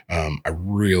 I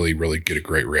really, really get a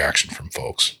great reaction from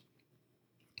folks.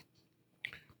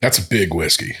 That's a big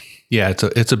whiskey. Yeah,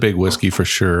 it's a big whiskey for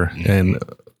sure. And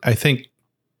I think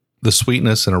the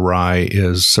sweetness in a rye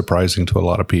is surprising to a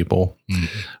lot of people.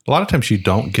 A lot of times you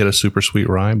don't get a super sweet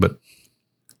rye, but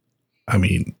I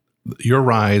mean, your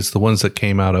ryes, the ones that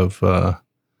came out of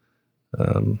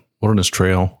Wilderness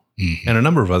Trail, and a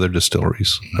number of other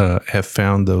distilleries have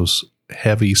found those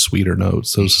heavy, sweeter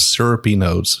notes, those syrupy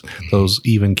notes, those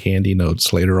even candy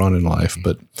notes later on in life.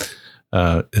 But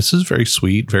this is very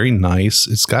sweet, very nice.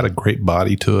 It's got a great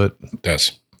body to it. It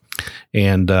does.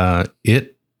 And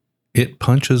it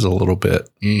punches a little bit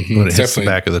when it hits the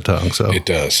back of the tongue. So it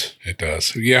does. It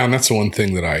does. Yeah. And that's the one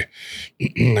thing that I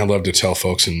love to tell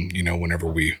folks. And, whenever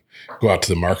we go out to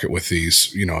the market with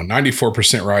these,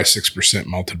 94% rye, 6%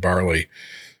 malted barley,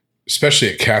 especially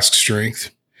at cask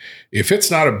strength, if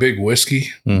it's not a big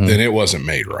whiskey, then it wasn't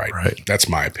made right. Right. That's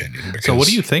my opinion. So what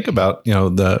do you think about,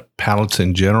 the palates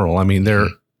in general? I mean,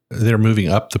 they're moving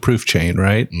up the proof chain,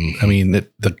 right? I mean,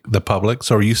 the public.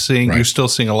 So are you seeing, you're still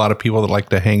seeing a lot of people that like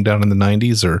to hang down in the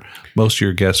 90s, or most of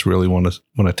your guests really want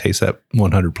to taste that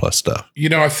 100 plus stuff?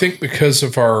 I think because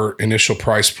of our initial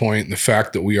price point and the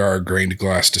fact that we are a grain to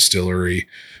glass distillery,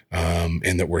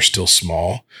 and that we're still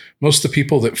small, most of the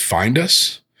people that find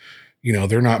us,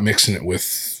 they're not mixing it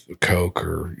with Coke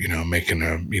or,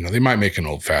 making they might make an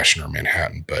old fashioned or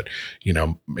Manhattan, but,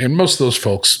 and most of those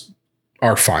folks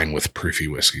are fine with proofy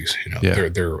whiskeys,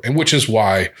 they're, and which is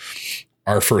why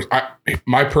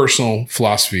my personal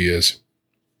philosophy is,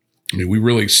 we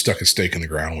really stuck a stake in the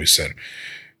ground. We said,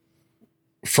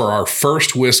 for our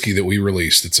first whiskey that we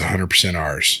released, it's 100%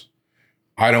 ours.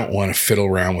 I don't want to fiddle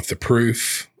around with the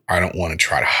proof. I don't want to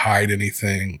try to hide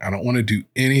anything. I don't want to do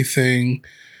anything.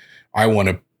 I want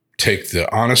to take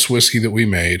the honest whiskey that we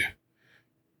made,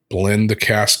 blend the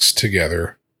casks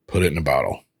together, put it in a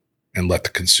bottle, and let the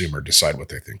consumer decide what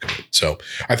they think of it. So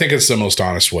I think it's the most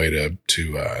honest way to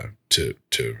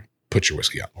put your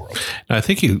whiskey out in the world. I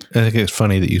think it's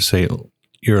funny that you say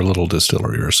you're a little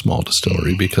distillery or a small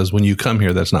distillery, because when you come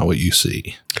here, that's not what you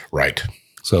see. Right.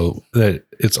 So that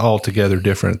it's altogether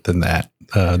different than that.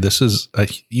 This is,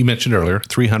 you mentioned earlier,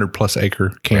 300 plus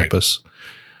acre campus.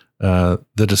 Right.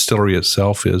 The distillery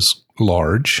itself is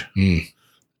large.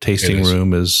 Tasting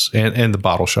room is, and the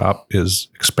bottle shop is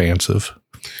expansive.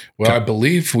 Well, I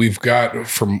believe we've got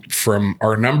from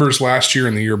our numbers last year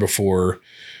and the year before,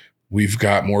 we've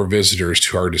got more visitors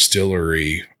to our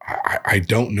distillery. I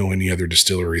don't know any other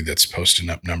distillery that's posting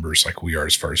up numbers like we are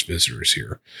as far as visitors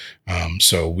here.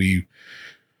 So we've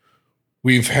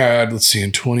had, let's see,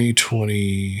 in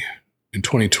 2020,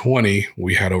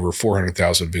 we had over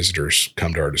 400,000 visitors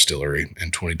come to our distillery.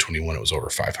 In 2021, it was over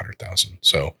 500,000.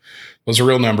 So those are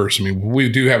real numbers. I mean, we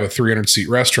do have a 300-seat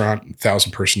restaurant,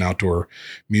 1,000-person outdoor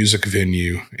music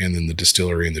venue, and then the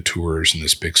distillery and the tours and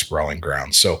this big sprawling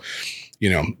ground. So,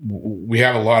 we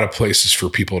have a lot of places for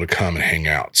people to come and hang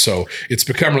out. So it's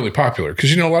become really popular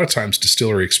because, a lot of times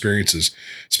distillery experiences,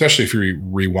 especially if you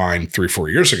rewind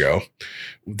 3-4 years ago,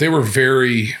 they were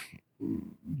very,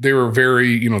 they were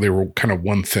kind of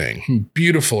one thing.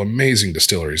 Beautiful, amazing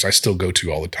distilleries I still go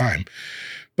to all the time.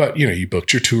 But, you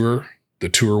booked your tour. The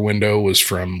tour window was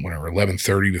from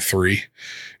 11:30 to 3.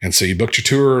 And so you booked your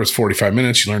tour. It was 45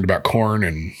 minutes. You learned about corn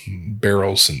and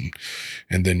barrels,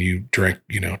 and then you drank,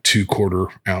 2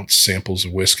 quarter-ounce samples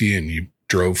of whiskey, and you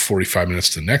drove 45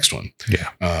 minutes to the next one. Yeah.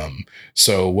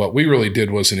 So what we really did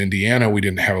was, in Indiana, we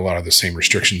didn't have a lot of the same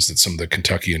restrictions that some of the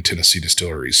Kentucky and Tennessee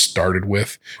distilleries started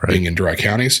with, being in dry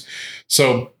counties.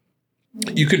 So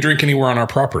you can drink anywhere on our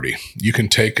property. You can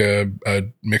take a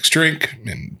mixed drink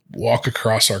and walk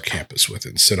across our campus with it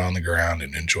and sit on the ground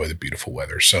and enjoy the beautiful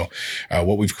weather. So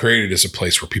what we've created is a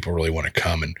place where people really want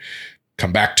to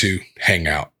come back to, hang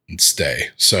out, and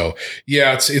stay. So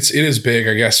yeah, it is big.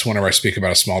 I guess whenever I speak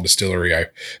about a small distillery, I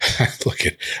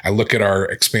look at our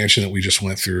expansion that we just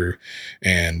went through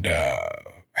and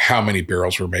how many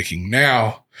barrels we're making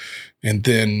now. And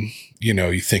then,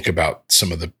 you think about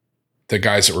some of the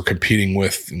guys that we're competing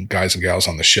with, and guys and gals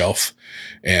on the shelf,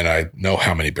 and I know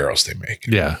how many barrels they make.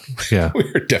 Yeah.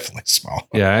 We're definitely small.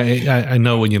 Yeah, I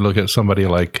know when you look at somebody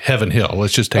like Heaven Hill,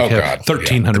 let's just take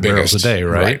 1,300 barrels a day,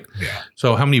 right? Yeah.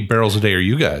 So how many barrels a day are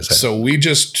you guys at? So we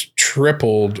just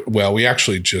tripled. Well, we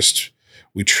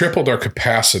tripled our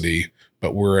capacity,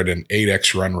 but we're at an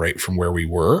 8x run rate from where we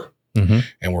were.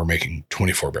 And we're making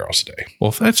 24 barrels a day.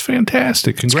 Well, that's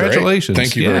fantastic. Congratulations.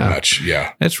 Thank you very much.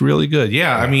 Yeah. That's really good.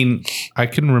 Yeah. I mean, I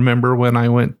can remember when I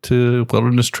went to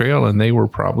Wilderness Trail and they were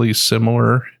probably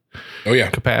similar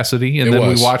capacity. And then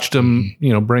we watched them,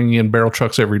 bringing in barrel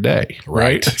trucks every day.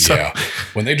 Right. So, yeah.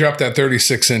 When they dropped that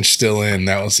 36-inch still in,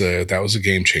 that was a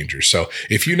game changer. So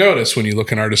if you notice, when you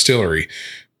look in our distillery,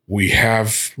 we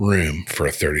have room for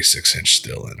a 36-inch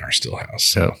still in our still house.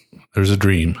 So there's a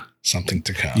dream. Something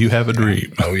to come. You have a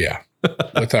dream. Oh, yeah.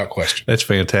 Without question. That's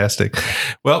fantastic.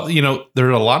 Well, there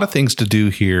are a lot of things to do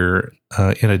here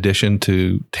in addition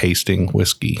to tasting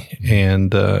whiskey.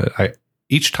 And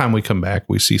each time we come back,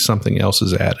 we see something else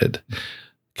is added.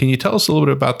 Can you tell us a little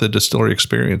bit about the distillery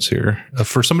experience here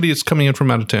for somebody that's coming in from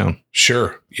out of town?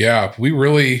 Sure. Yeah. We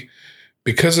really,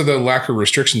 because of the lack of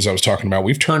restrictions I was talking about,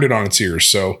 we've turned it on its ears.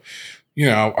 So,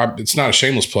 it's not a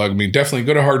shameless plug. I mean, definitely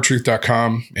go to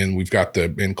hardtruth.com and we've got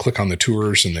and click on the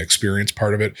tours and the experience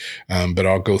part of it. But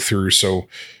I'll go through. So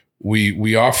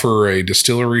we offer a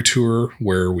distillery tour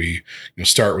where we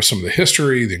start with some of the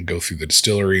history, then go through the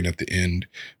distillery. And at the end,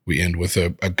 we end with a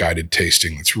guided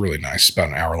tasting. That's really nice. About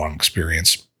an hour-long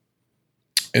experience.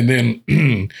 And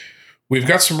then we've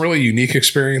got some really unique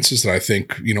experiences that I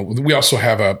think, we also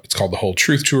have it's called the Whole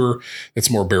Truth Tour. That's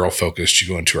more barrel focused. You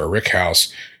go into our rick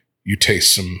house, you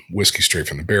taste some whiskey straight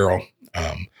from the barrel,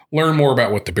 learn more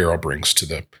about what the barrel brings to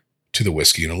the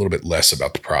whiskey and a little bit less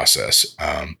about the process.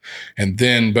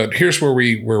 But here's where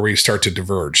we start to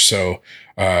diverge. So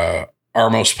our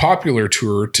most popular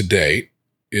tour to date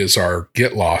is our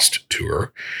Get Lost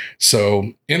tour.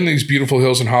 So in these beautiful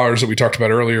hills and hollers that we talked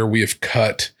about earlier, we have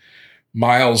cut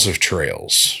miles of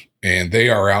trails, and they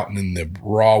are out in the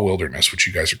raw wilderness, which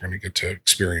you guys are going to get to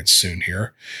experience soon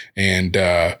here. And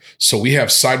so we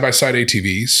have side-by-side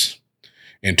ATVs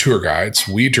and tour guides.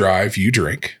 We drive, you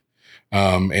drink.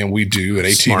 And we do an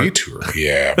ATV tour.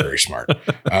 Yeah, very smart.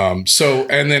 And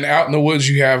then out in the woods,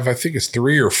 you have, I think it's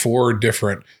 3 or 4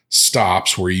 different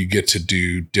stops where you get to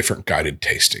do different guided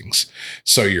tastings.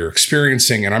 So you're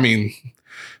experiencing, and I mean,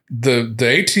 the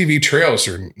ATV trails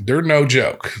they're no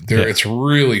joke. It's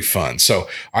really fun. So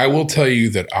I will tell you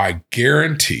that I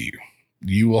guarantee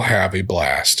you will have a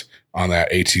blast on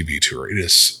that ATV tour. It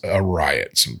is a riot.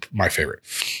 It's my favorite.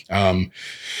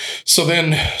 So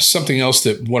then something else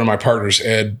that one of my partners,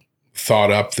 Ed,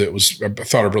 thought up that was, I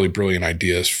thought of really brilliant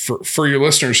ideas for your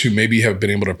listeners who maybe have been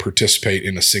able to participate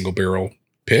in a single barrel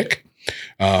pick.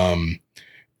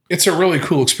 It's a really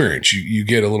cool experience. You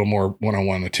get a little more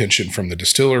one-on-one attention from the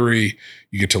distillery.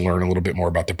 You get to learn a little bit more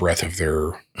about the breadth of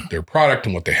their product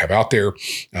and what they have out there.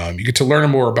 You get to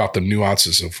learn more about the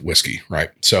nuances of whiskey, right?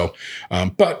 So,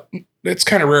 but it's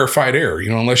kind of rarefied air,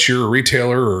 unless you're a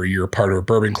retailer or you're a part of a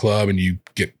bourbon club and you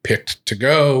get picked to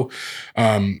go.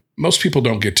 Most people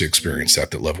don't get to experience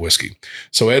that love whiskey.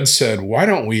 So Ed said, why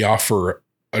don't we offer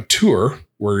a tour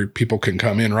where people can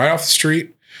come in right off the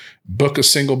street, book a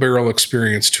single barrel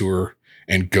experience tour,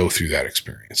 and go through that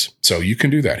experience. So you can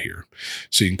do that here.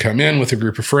 So you can come in with a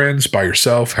group of friends, by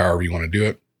yourself, however you want to do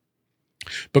it.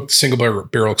 Book the single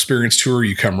barrel experience tour.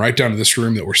 You come right down to this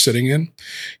room that we're sitting in.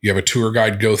 You have a tour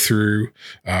guide go through,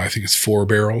 I think it's 4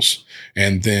 barrels.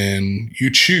 And then you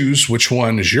choose which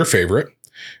one is your favorite.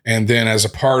 And then as a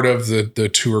part of the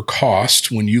tour cost,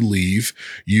 when you leave,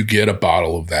 you get a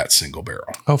bottle of that single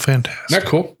barrel. Oh, fantastic. Isn't that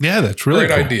cool? Yeah, that's really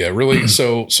great cool. idea. Really.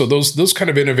 So those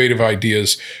kind of innovative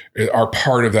ideas are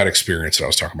part of that experience that I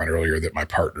was talking about earlier that my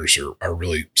partners are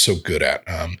really so good at.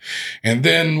 And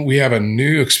then we have a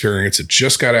new experience that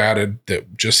just got added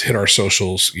that just hit our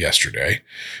socials yesterday,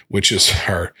 which is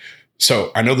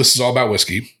so I know this is all about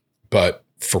whiskey, but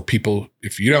for people,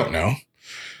 if you don't know,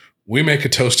 we make a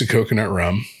toasted coconut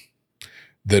rum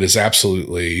that is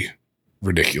absolutely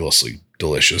ridiculously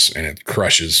delicious, and it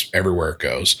crushes everywhere it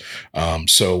goes.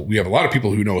 So we have a lot of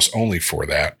people who know us only for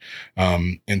that.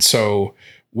 And so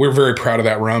we're very proud of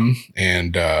that rum.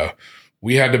 And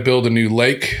we had to build a new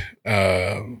lake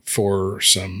for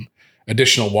some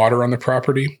additional water on the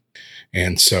property.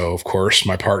 And so, of course,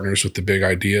 my partners with the big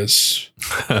ideas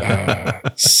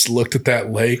looked at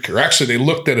that lake, or actually they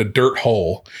looked at a dirt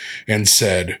hole and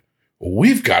said,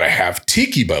 we've got to have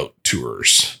tiki boat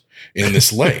tours in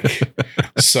this lake.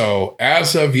 So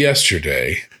as of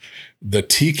yesterday, the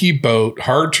tiki boat,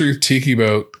 Hard Truth Tiki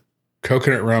Boat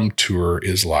Coconut Rum Tour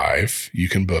is live. You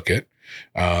can book it.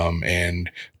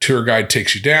 And tour guide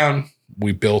takes you down.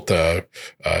 We built a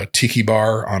tiki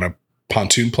bar on a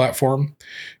pontoon platform,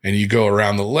 and you go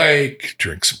around the lake,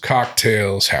 drink some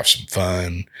cocktails, have some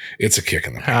fun. It's a kick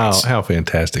in the pants. How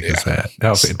fantastic is that?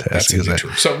 How fantastic is that?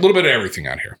 Tour. So a little bit of everything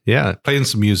out here. Yeah, playing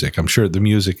some music. I'm sure the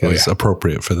music is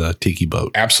appropriate for the tiki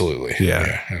boat. Absolutely.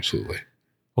 Yeah, absolutely.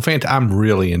 Well, I'm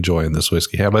really enjoying this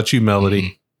whiskey. How about you, Melody?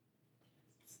 Mm-hmm.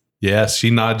 Yes, she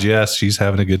nods yes. She's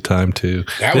having a good time too.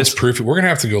 That was proof. We're going to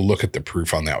have to go look at the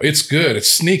proof on that. It's good. It's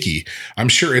sneaky. I'm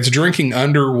sure it's drinking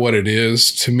under what it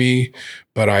is to me,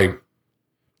 but I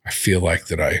feel like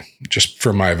that just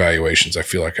from my evaluations, I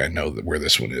feel like I know where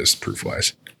this one is proof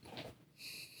wise.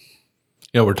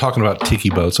 We're talking about tiki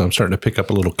boats, so I'm starting to pick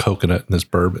up a little coconut in this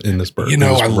bourbon.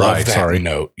 I love that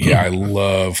note. Yeah, I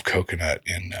love coconut.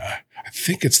 And I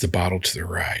think it's the bottle to the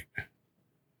right.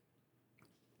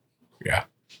 Yeah.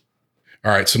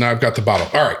 All right, so now I've got the bottle.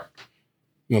 All right,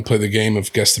 You want to play the game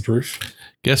of guess the proof?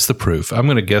 Guess the proof. I'm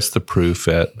going to guess the proof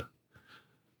at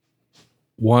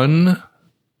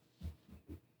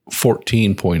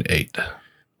 114.8.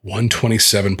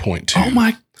 127.2. Oh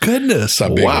my goodness.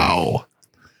 Wow.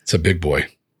 It's a big boy.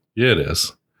 Yeah, it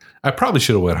is. I probably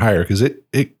should have went higher because it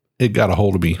got a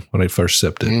hold of me when I first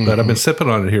sipped it. But I've been sipping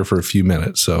on it here for a few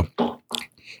minutes. So, well,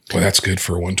 that's good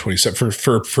for 127.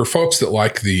 For folks that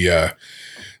like the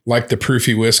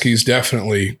proofy whiskeys,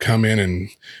 definitely come in. And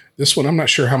this one, I'm not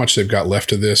sure how much they've got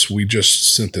left of this. We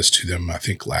just sent this to them, I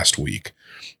think, last week.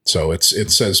 So it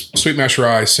says Sweet Mash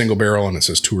Rye, single barrel, and it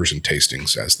says tours and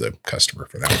tastings as the customer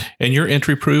for that. And your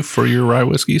entry proof for your rye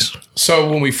whiskeys? So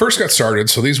when we first got started,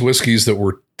 so these whiskeys that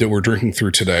we're drinking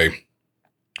through today,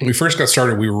 when we first got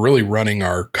started, we were really running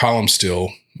our column still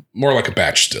more like a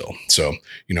batch still. So,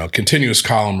 continuous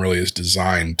column really is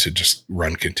designed to just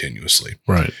run continuously.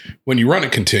 Right. When you run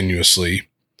it continuously,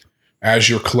 as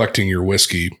you're collecting your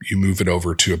whiskey, you move it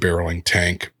over to a barreling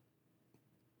tank,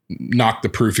 knock the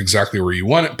proof exactly where you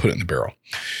want it, put it in the barrel.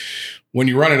 When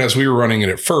you run it as we were running it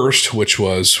at first, which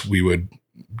was we would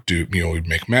do, we'd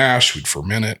make mash, we'd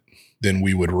ferment it, then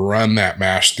we would run that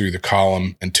mash through the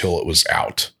column until it was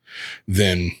out.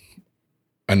 Then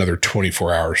another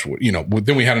 24 hours,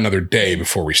 then we had another day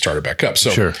before we started back up.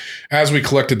 So As we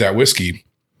collected that whiskey,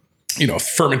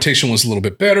 fermentation was a little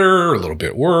bit better, a little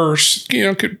bit worse.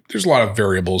 There's a lot of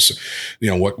variables,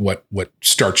 what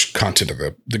starch content of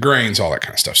the grains, all that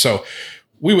kind of stuff. So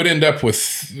we would end up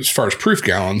with, as far as proof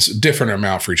gallons, a different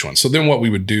amount for each one. So then what we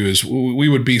would do is we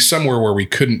would be somewhere where we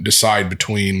couldn't decide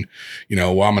between,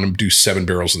 I'm going to do 7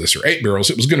 barrels of this or 8 barrels.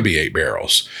 It was going to be 8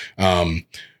 barrels.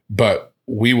 But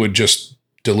we would just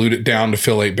dilute it down to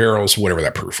fill 8 barrels, whatever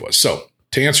that proof was. So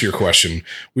to answer your question,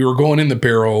 we were going in the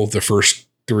barrel the first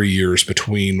 3 years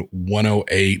between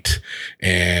 108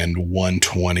 and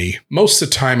 120. Most of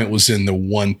the time it was in the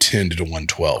 110 to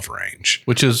 112 range.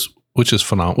 Which is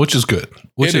phenomenal, which is good.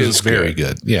 Which is very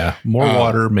good. Yeah. More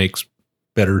water makes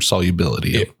better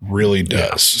solubility. It really does.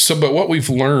 Yeah. So, but what we've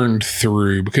learned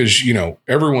through, because,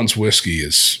 everyone's whiskey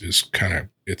is kind of,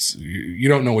 you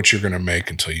don't know what you're going to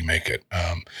make until you make it.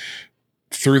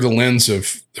 Through the lens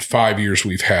of the 5 years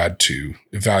we've had to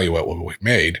evaluate what we've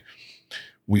made,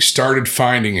 we started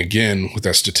finding, again, with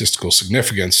that statistical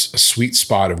significance, a sweet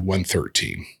spot of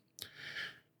 113.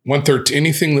 113,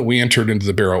 anything that we entered into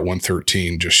the barrel at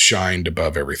 113 just shined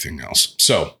above everything else.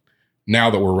 So now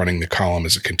that we're running the column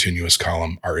as a continuous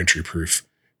column, our entry proof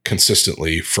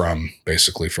consistently from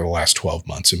basically for the last 12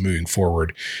 months and moving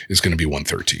forward is going to be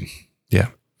 113. Yeah.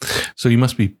 So you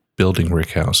must be building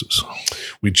rick houses.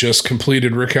 We just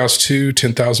completed Rickhouse 2,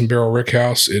 10,000 barrel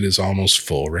Rickhouse. It is almost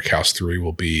full. Rickhouse 3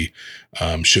 will be,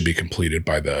 should be completed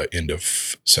by the end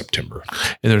of September.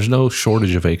 And there's no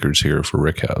shortage of acres here for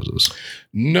rick houses.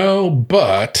 No,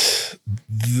 but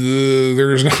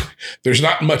there's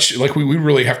not much, like we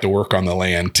really have to work on the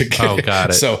land to get it. Got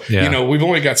it. So, we've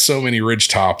only got so many ridge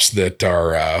tops that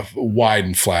are wide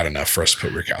and flat enough for us to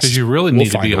put Rickhouse. Because you really need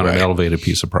to be on an elevated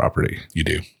piece of property. You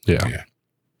do. Yeah.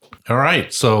 All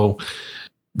right. So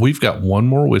we've got one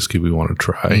more whiskey we want to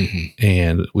try,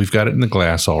 and we've got it in the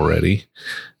glass already.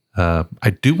 I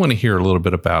do want to hear a little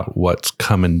bit about what's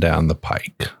coming down the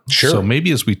pike. Sure. So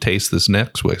maybe as we taste this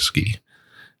next whiskey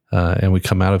and we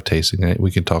come out of tasting it,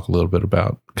 we can talk a little bit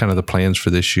about kind of the plans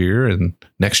for this year and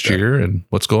next year and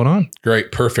what's going on.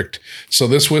 Great. Perfect. So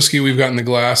this whiskey we've got in the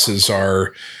glass is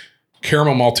our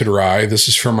caramel malted rye. This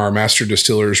is from our Master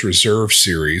Distillers Reserve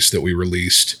series that we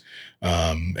released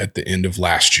at the end of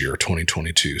last year,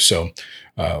 2022. So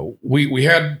we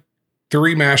had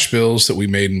 3 mash bills that we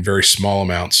made in very small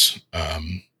amounts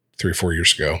 3 or 4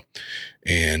 years ago.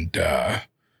 And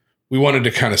we wanted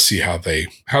to kind of see how they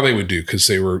would do, because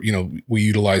they were, we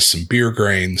utilized some beer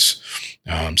grains.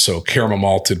 So caramel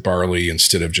malted barley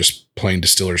instead of just plain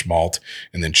distiller's malt,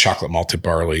 and then chocolate malted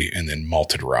barley, and then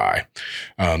malted rye.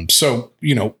 So,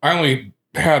 I only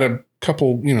had a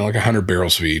couple, like 100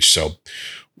 barrels of each. So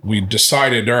we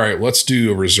decided, all right, let's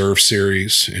do a reserve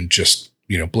series and just,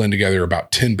 blend together about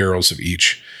 10 barrels of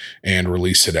each and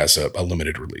release it as a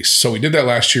limited release. So we did that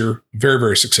last year. Very,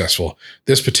 very successful.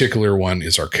 This particular one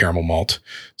is our caramel malt.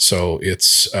 So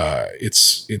it's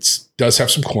does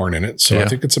have some corn in it. So I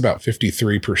think it's about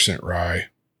 53% rye,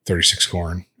 36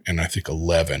 corn, and I think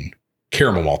 11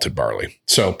 caramel malted barley.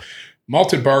 So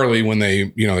malted barley, when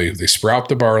they sprout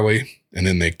the barley and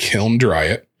then they kiln dry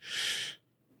it.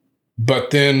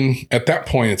 But then at that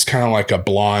point, it's kind of like a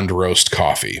blonde roast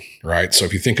coffee, right? So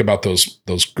if you think about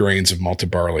those grains of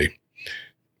malted barley,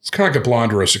 it's kind of like a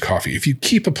blonde roasted coffee. If you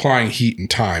keep applying heat and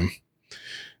time,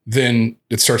 then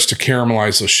it starts to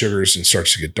caramelize those sugars and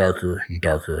starts to get darker and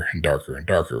darker and darker and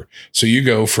darker. So you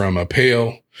go from a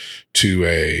pale to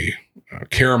a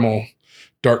caramel,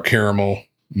 dark caramel,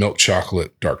 milk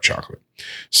chocolate, dark chocolate.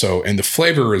 So, and the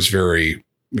flavor is very,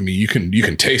 I mean, you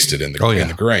can taste it in the in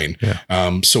the grain.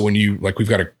 Yeah. So when we've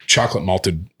got a chocolate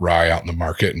malted rye out in the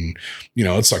market, and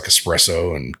it's like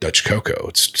espresso and Dutch cocoa.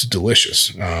 It's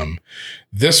delicious.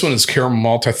 This one is caramel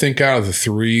malt. I think out of the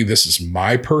three, this is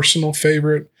my personal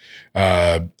favorite.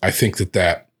 I think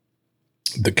that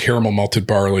the caramel malted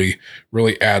barley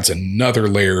really adds another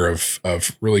layer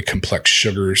of really complex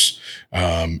sugars.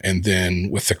 And then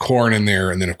with the corn in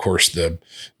there, and then of course the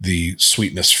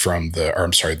sweetness from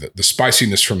the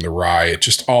spiciness from the rye, it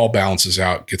just all balances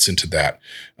out, gets into that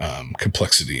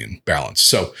complexity and balance.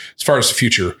 So as far as the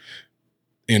future,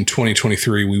 in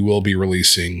 2023, we will be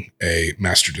releasing a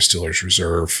Master Distillers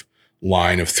Reserve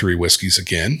line of 3 whiskeys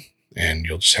again. And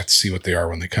you'll just have to see what they are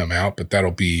when they come out. But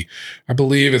that'll be, I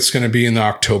believe it's going to be in the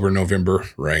October, November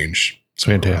range. So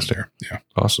fantastic. There. Yeah.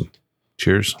 Awesome.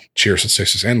 Cheers. Cheers. Let's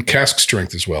taste this. And cask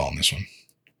strength as well on this one.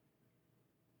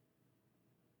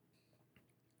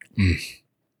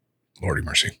 Lordy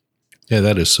mercy. Yeah,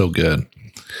 that is so good.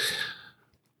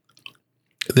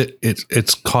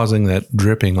 It's causing that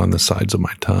dripping on the sides of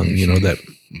my tongue,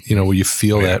 where you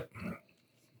feel that.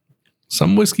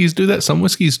 Some whiskeys do that. Some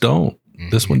whiskeys don't.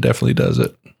 This one definitely does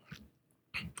it.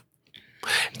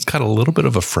 It's got a little bit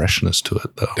of a freshness to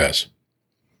it, though. It does.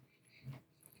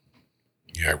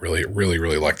 Yeah, I really, really,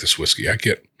 really like this whiskey. I'm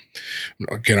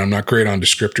not great on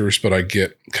descriptors, but I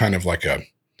get kind of like a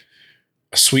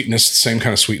sweetness, the same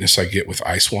kind of sweetness I get with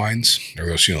ice wines, or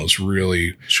those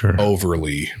really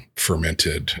overly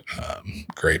fermented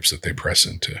grapes that they press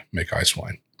in to make ice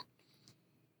wine.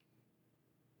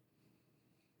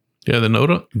 Yeah, the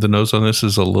nose on this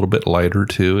is a little bit lighter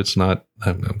too. It's not.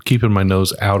 I'm keeping my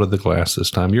nose out of the glass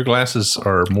this time. Your glasses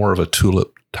are more of a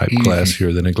tulip type glass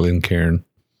here than a Glencairn,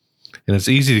 and it's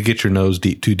easy to get your nose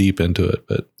too deep into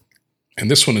it.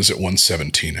 And this one is at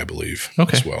 117, I believe,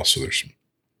 as well. So there's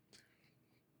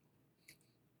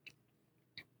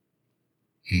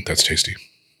that's tasty.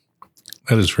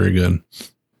 That is very good.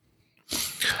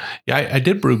 Yeah, I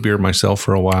did brew beer myself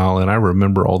for a while, and I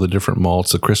remember all the different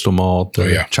malts, the crystal malt,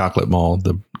 the chocolate malt,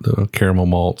 the caramel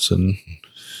malts, and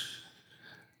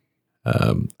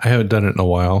I haven't done it in a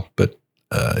while, but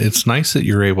it's nice that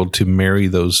you're able to marry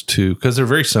those two because they're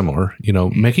very similar.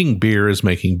 Making beer is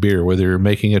making beer, whether you're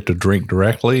making it to drink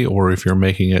directly or if you're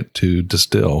making it to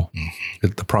distill.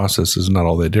 The process is not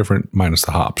all that different, minus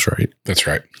the hops, right? That's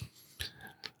right.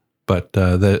 But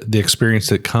the experience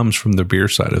that comes from the beer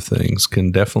side of things can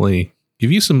definitely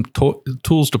give you some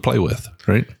tools to play with,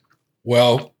 right?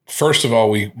 Well, first of all,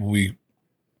 we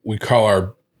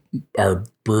call our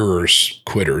brewers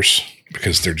quitters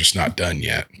because they're just not done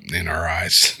yet in our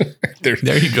eyes. There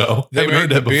you go. They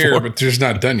made the beer, but they're just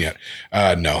not done yet.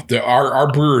 No,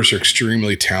 our brewers are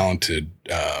extremely talented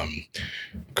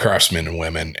craftsmen and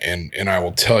women, and I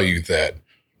will tell you that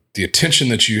the attention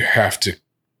that you have to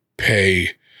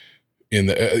pay in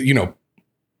the,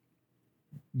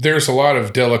 there's a lot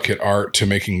of delicate art to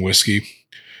making whiskey,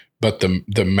 but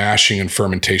the mashing and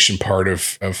fermentation part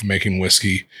of making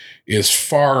whiskey is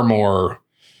far more,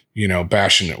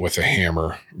 bashing it with a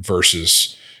hammer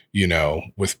versus,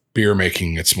 with beer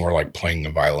making, it's more like playing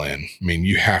the violin. I mean,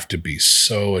 you have to be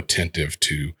so attentive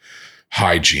to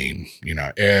hygiene.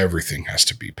 Everything has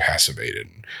to be passivated,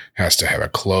 has to have a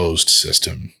closed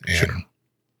system. And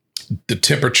the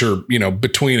temperature,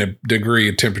 between a degree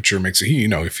of temperature makes a heat,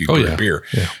 if you brew beer.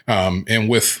 Yeah. And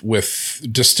with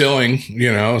distilling,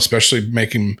 especially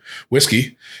making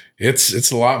whiskey,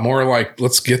 it's a lot more like,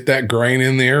 let's get that grain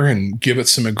in there and give it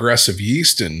some aggressive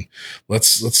yeast, and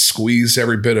let's squeeze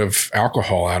every bit of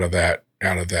alcohol out of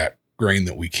that grain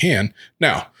that we can.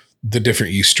 Now, the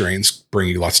different yeast strains bring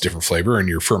you lots of different flavor, and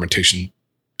your fermentation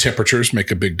temperatures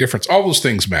make a big difference. All those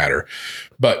things matter,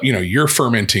 but you're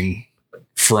fermenting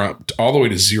from all the way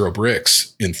to 0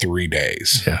 bricks in 3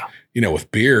 days. Yeah.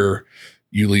 With beer,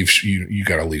 you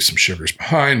got to leave some sugars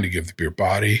behind to give the beer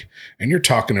body. And you're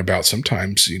talking about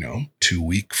sometimes,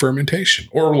 2-week fermentation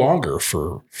or longer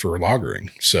for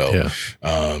lagering. So,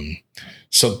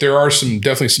 so there are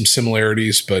definitely some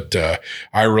similarities, but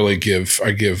I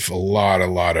give a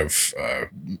lot of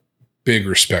big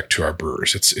respect to our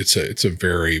brewers. It's a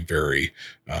very, very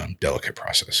delicate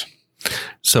process.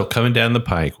 So coming down the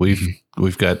pike,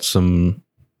 we've got some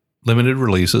limited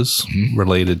releases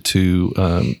related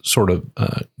to sort of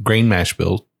grain mash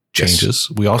bill changes.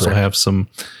 Yes, we also have some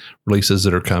releases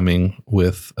that are coming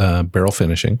with barrel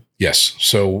finishing. Yes.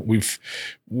 So we've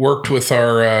worked with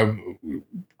our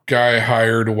guy I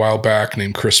hired a while back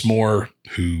named Chris Moore,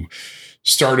 who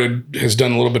has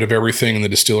done a little bit of everything in the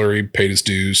distillery, paid his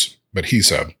dues, but he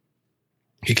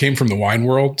came from the wine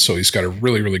world, so he's got a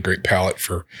really, really great palate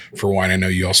for wine. I know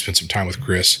you all spent some time with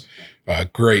Chris.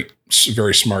 Great,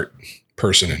 very smart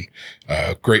person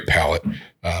and great palate.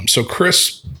 So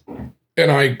Chris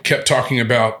and I kept talking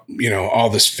about, all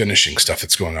this finishing stuff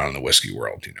that's going on in the whiskey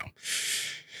world,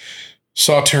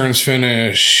 Sauternes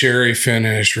finish, sherry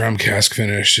finish, rum cask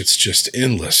finish. It's just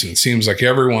endless. And it seems like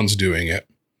everyone's doing it.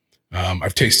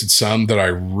 I've tasted some that I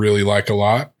really like a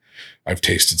lot. I've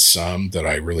tasted some that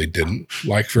I really didn't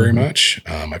like very much.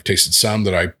 I've tasted some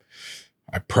that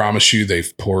I promise you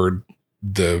they've poured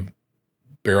the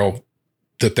barrel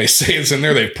that they say is in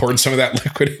there. They've poured some of that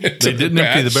liquid into They didn't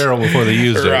empty the barrel before they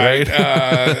used it, right?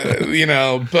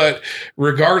 But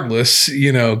regardless,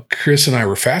 Chris and I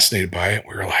were fascinated by it.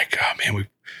 We were like, oh man,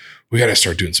 we got to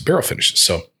start doing some barrel finishes.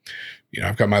 So,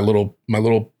 I've got my little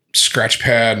scratch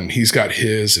pad and he's got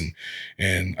his,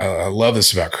 and I love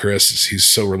this about Chris is he's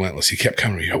so relentless. He kept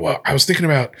coming to me, well, I was thinking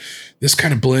about this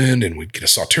kind of blend, and we'd get a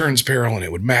Sauternes barrel and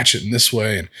it would match it in this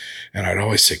way. And I'd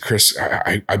always say, Chris,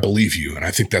 I believe you. And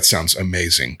I think that sounds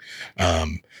amazing.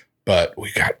 But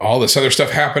we got all this other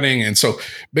stuff happening. And so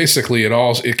basically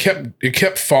it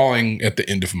kept falling at the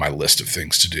end of my list of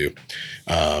things to do.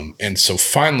 And so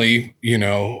finally,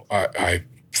 I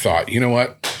thought, you know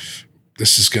what?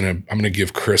 I'm going to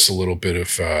give Chris a little bit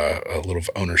of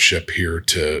ownership here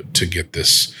to get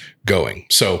this going.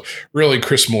 So really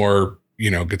Chris Moore,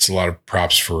 gets a lot of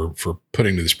props for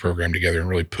putting this program together and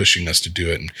really pushing us to do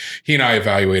it. And he and I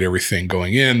evaluate everything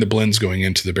going in, the blends going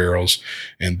into the barrels,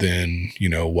 and then,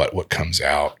 what comes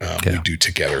out, we do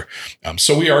together.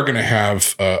 So we are going to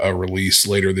have a release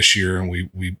later this year, and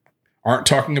we aren't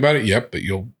talking about it yet, but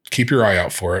you'll keep your eye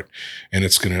out for it. And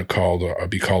it's going to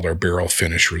be called our Barrel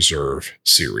Finish Reserve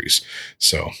series.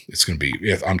 So it's going to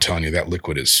be, I'm telling you, that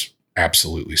liquid is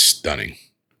absolutely stunning.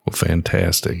 Well,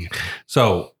 fantastic.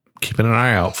 So keeping an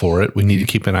eye out for it. We need to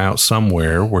keep an eye out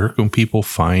somewhere. Where can people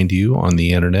find you on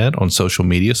the internet, on social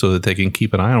media, so that they can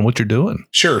keep an eye on what you're doing?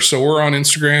 Sure. So we're on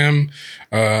Instagram,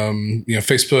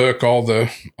 Facebook, all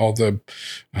the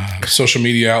social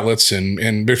media outlets.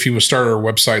 And if you would start our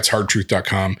websites,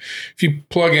 hardtruth.com, if you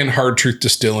plug in Hard Truth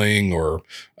Distilling or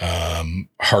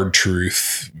Hard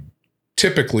Truth,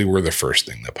 typically we're the first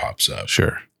thing that pops up.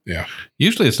 Sure. Yeah.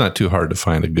 Usually it's not too hard to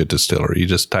find a good distillery. You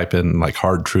just type in like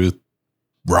Hard Truth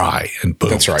rye and boom,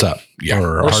 that's right. It's up. Yeah.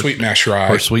 Or sweet mash rye.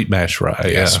 Or sweet mash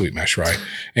rye. Yeah. Sweet mash rye.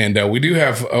 And we do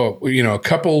have, a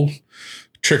couple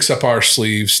tricks up our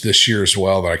sleeves this year as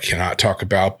well that I cannot talk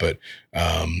about, but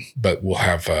we'll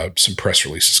have some press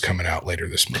releases coming out later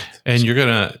this month. And you're going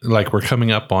to, we're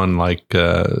coming up on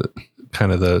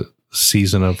kind of the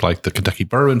season of like the Kentucky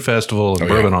Bourbon Festival and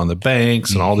Bourbon on the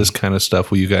Banks and all this kind of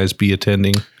stuff. Will you guys be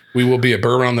attending? We will be at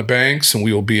Bourbon on the Banks, and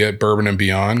we will be at Bourbon and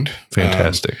Beyond.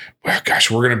 Fantastic. Well, gosh,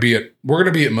 we're going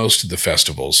to be at most of the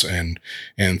festivals, and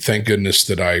thank goodness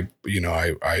that I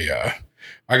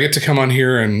get to come on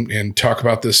here and talk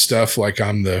about this stuff like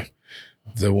I'm the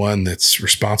one that's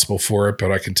responsible for it.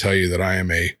 But I can tell you that I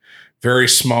am a very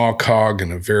small cog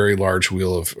in a very large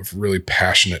wheel of really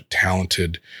passionate,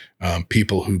 talented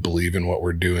people who believe in what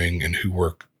we're doing and who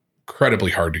work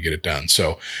incredibly hard to get it done.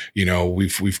 So,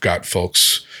 we've got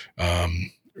folks,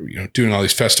 doing all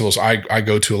these festivals. I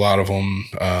go to a lot of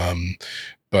them.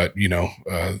 But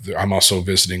I'm also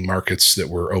visiting markets that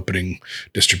we're opening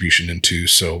distribution into.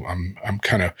 So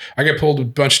I get pulled a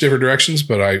bunch of different directions,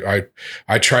 but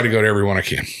I try to go to every one I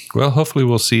can. Well, hopefully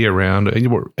we'll see you around.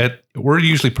 We're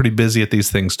usually pretty busy at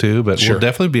these things too, but We'll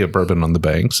definitely be at Bourbon on the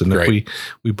Banks. And Great. If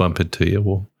we bump into you,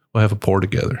 we'll have a pour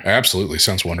together. Absolutely.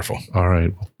 Sounds wonderful. All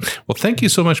right. Well, thank you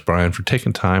so much, Brian, for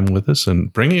taking time with us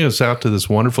and bringing us out to this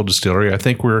wonderful distillery. I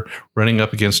think we're running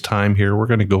up against time here. We're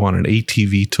going to go on an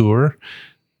ATV tour,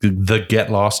 the Get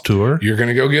Lost tour. You're going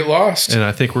to go get lost. And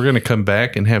I think we're going to come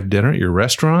back and have dinner at your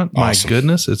restaurant. Awesome. My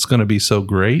goodness, it's going to be so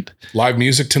great. Live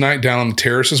music tonight down on the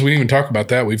terraces. We didn't even talk about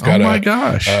that. We've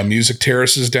got music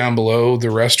terraces down below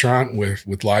the restaurant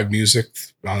with live music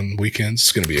on weekends.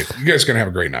 It's going to be you guys are going to have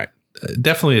a great night.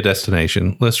 Definitely a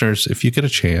destination. Listeners, if you get a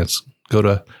chance, go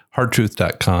to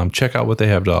hardtruth.com, check out what they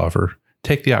have to offer.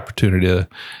 Take the opportunity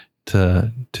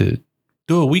to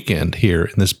do a weekend here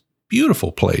in this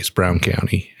beautiful place, Brown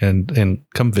County, and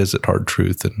come visit Hard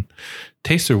Truth and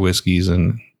taste their whiskeys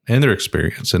and their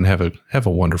experience and have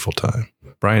a wonderful time.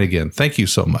 Brian, again, thank you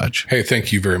so much. Hey,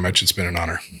 thank you very much. It's been an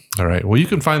honor. All right. Well, you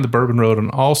can find the Bourbon Road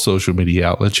on all social media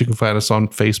outlets. You can find us on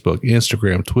Facebook,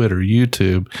 Instagram, Twitter,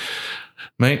 YouTube.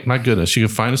 My goodness, you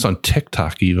can find us on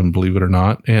TikTok even, believe it or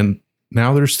not. And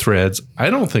Now there's threads. I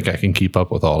don't think I can keep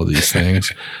up with all of these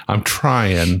things. I'm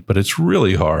trying, but it's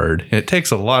really hard. It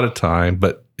takes a lot of time,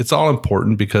 but it's all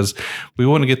important because we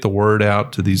want to get the word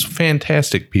out to these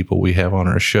fantastic people we have on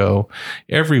our show.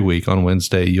 Every week on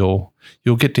Wednesday, you'll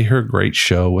get to hear a great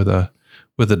show with a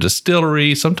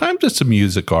distillery. Sometimes it's a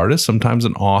music artist, sometimes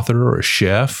an author or a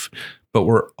chef, but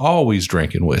we're always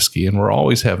drinking whiskey and we're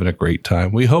always having a great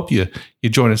time. We hope you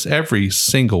join us every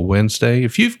single Wednesday.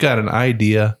 If you've got an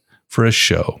idea for a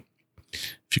show,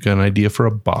 if you've got an idea for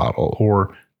a bottle,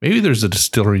 or maybe there's a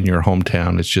distillery in your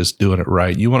hometown that's just doing it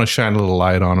right, you want to shine a little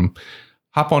light on them,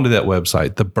 hop onto that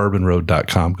website,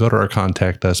 thebourbonroad.com. Go to our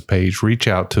Contact Us page, reach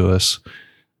out to us,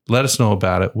 let us know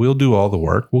about it. We'll do all the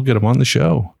work. We'll get them on the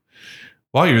show.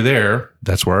 While you're there,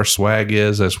 that's where our swag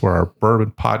is. That's where our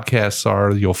bourbon podcasts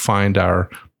are. You'll find our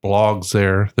blogs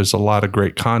there. There's a lot of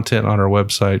great content on our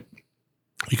website.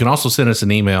 You can also send us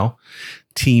an email,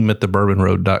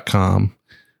 team@thebourbonroad.com.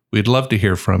 We'd love to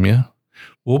hear from you.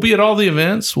 We'll be at all the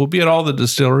events. We'll be at all the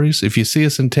distilleries. If you see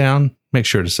us in town, make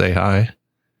sure to say hi.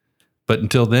 But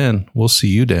until then, we'll see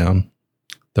you down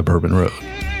the Bourbon Road.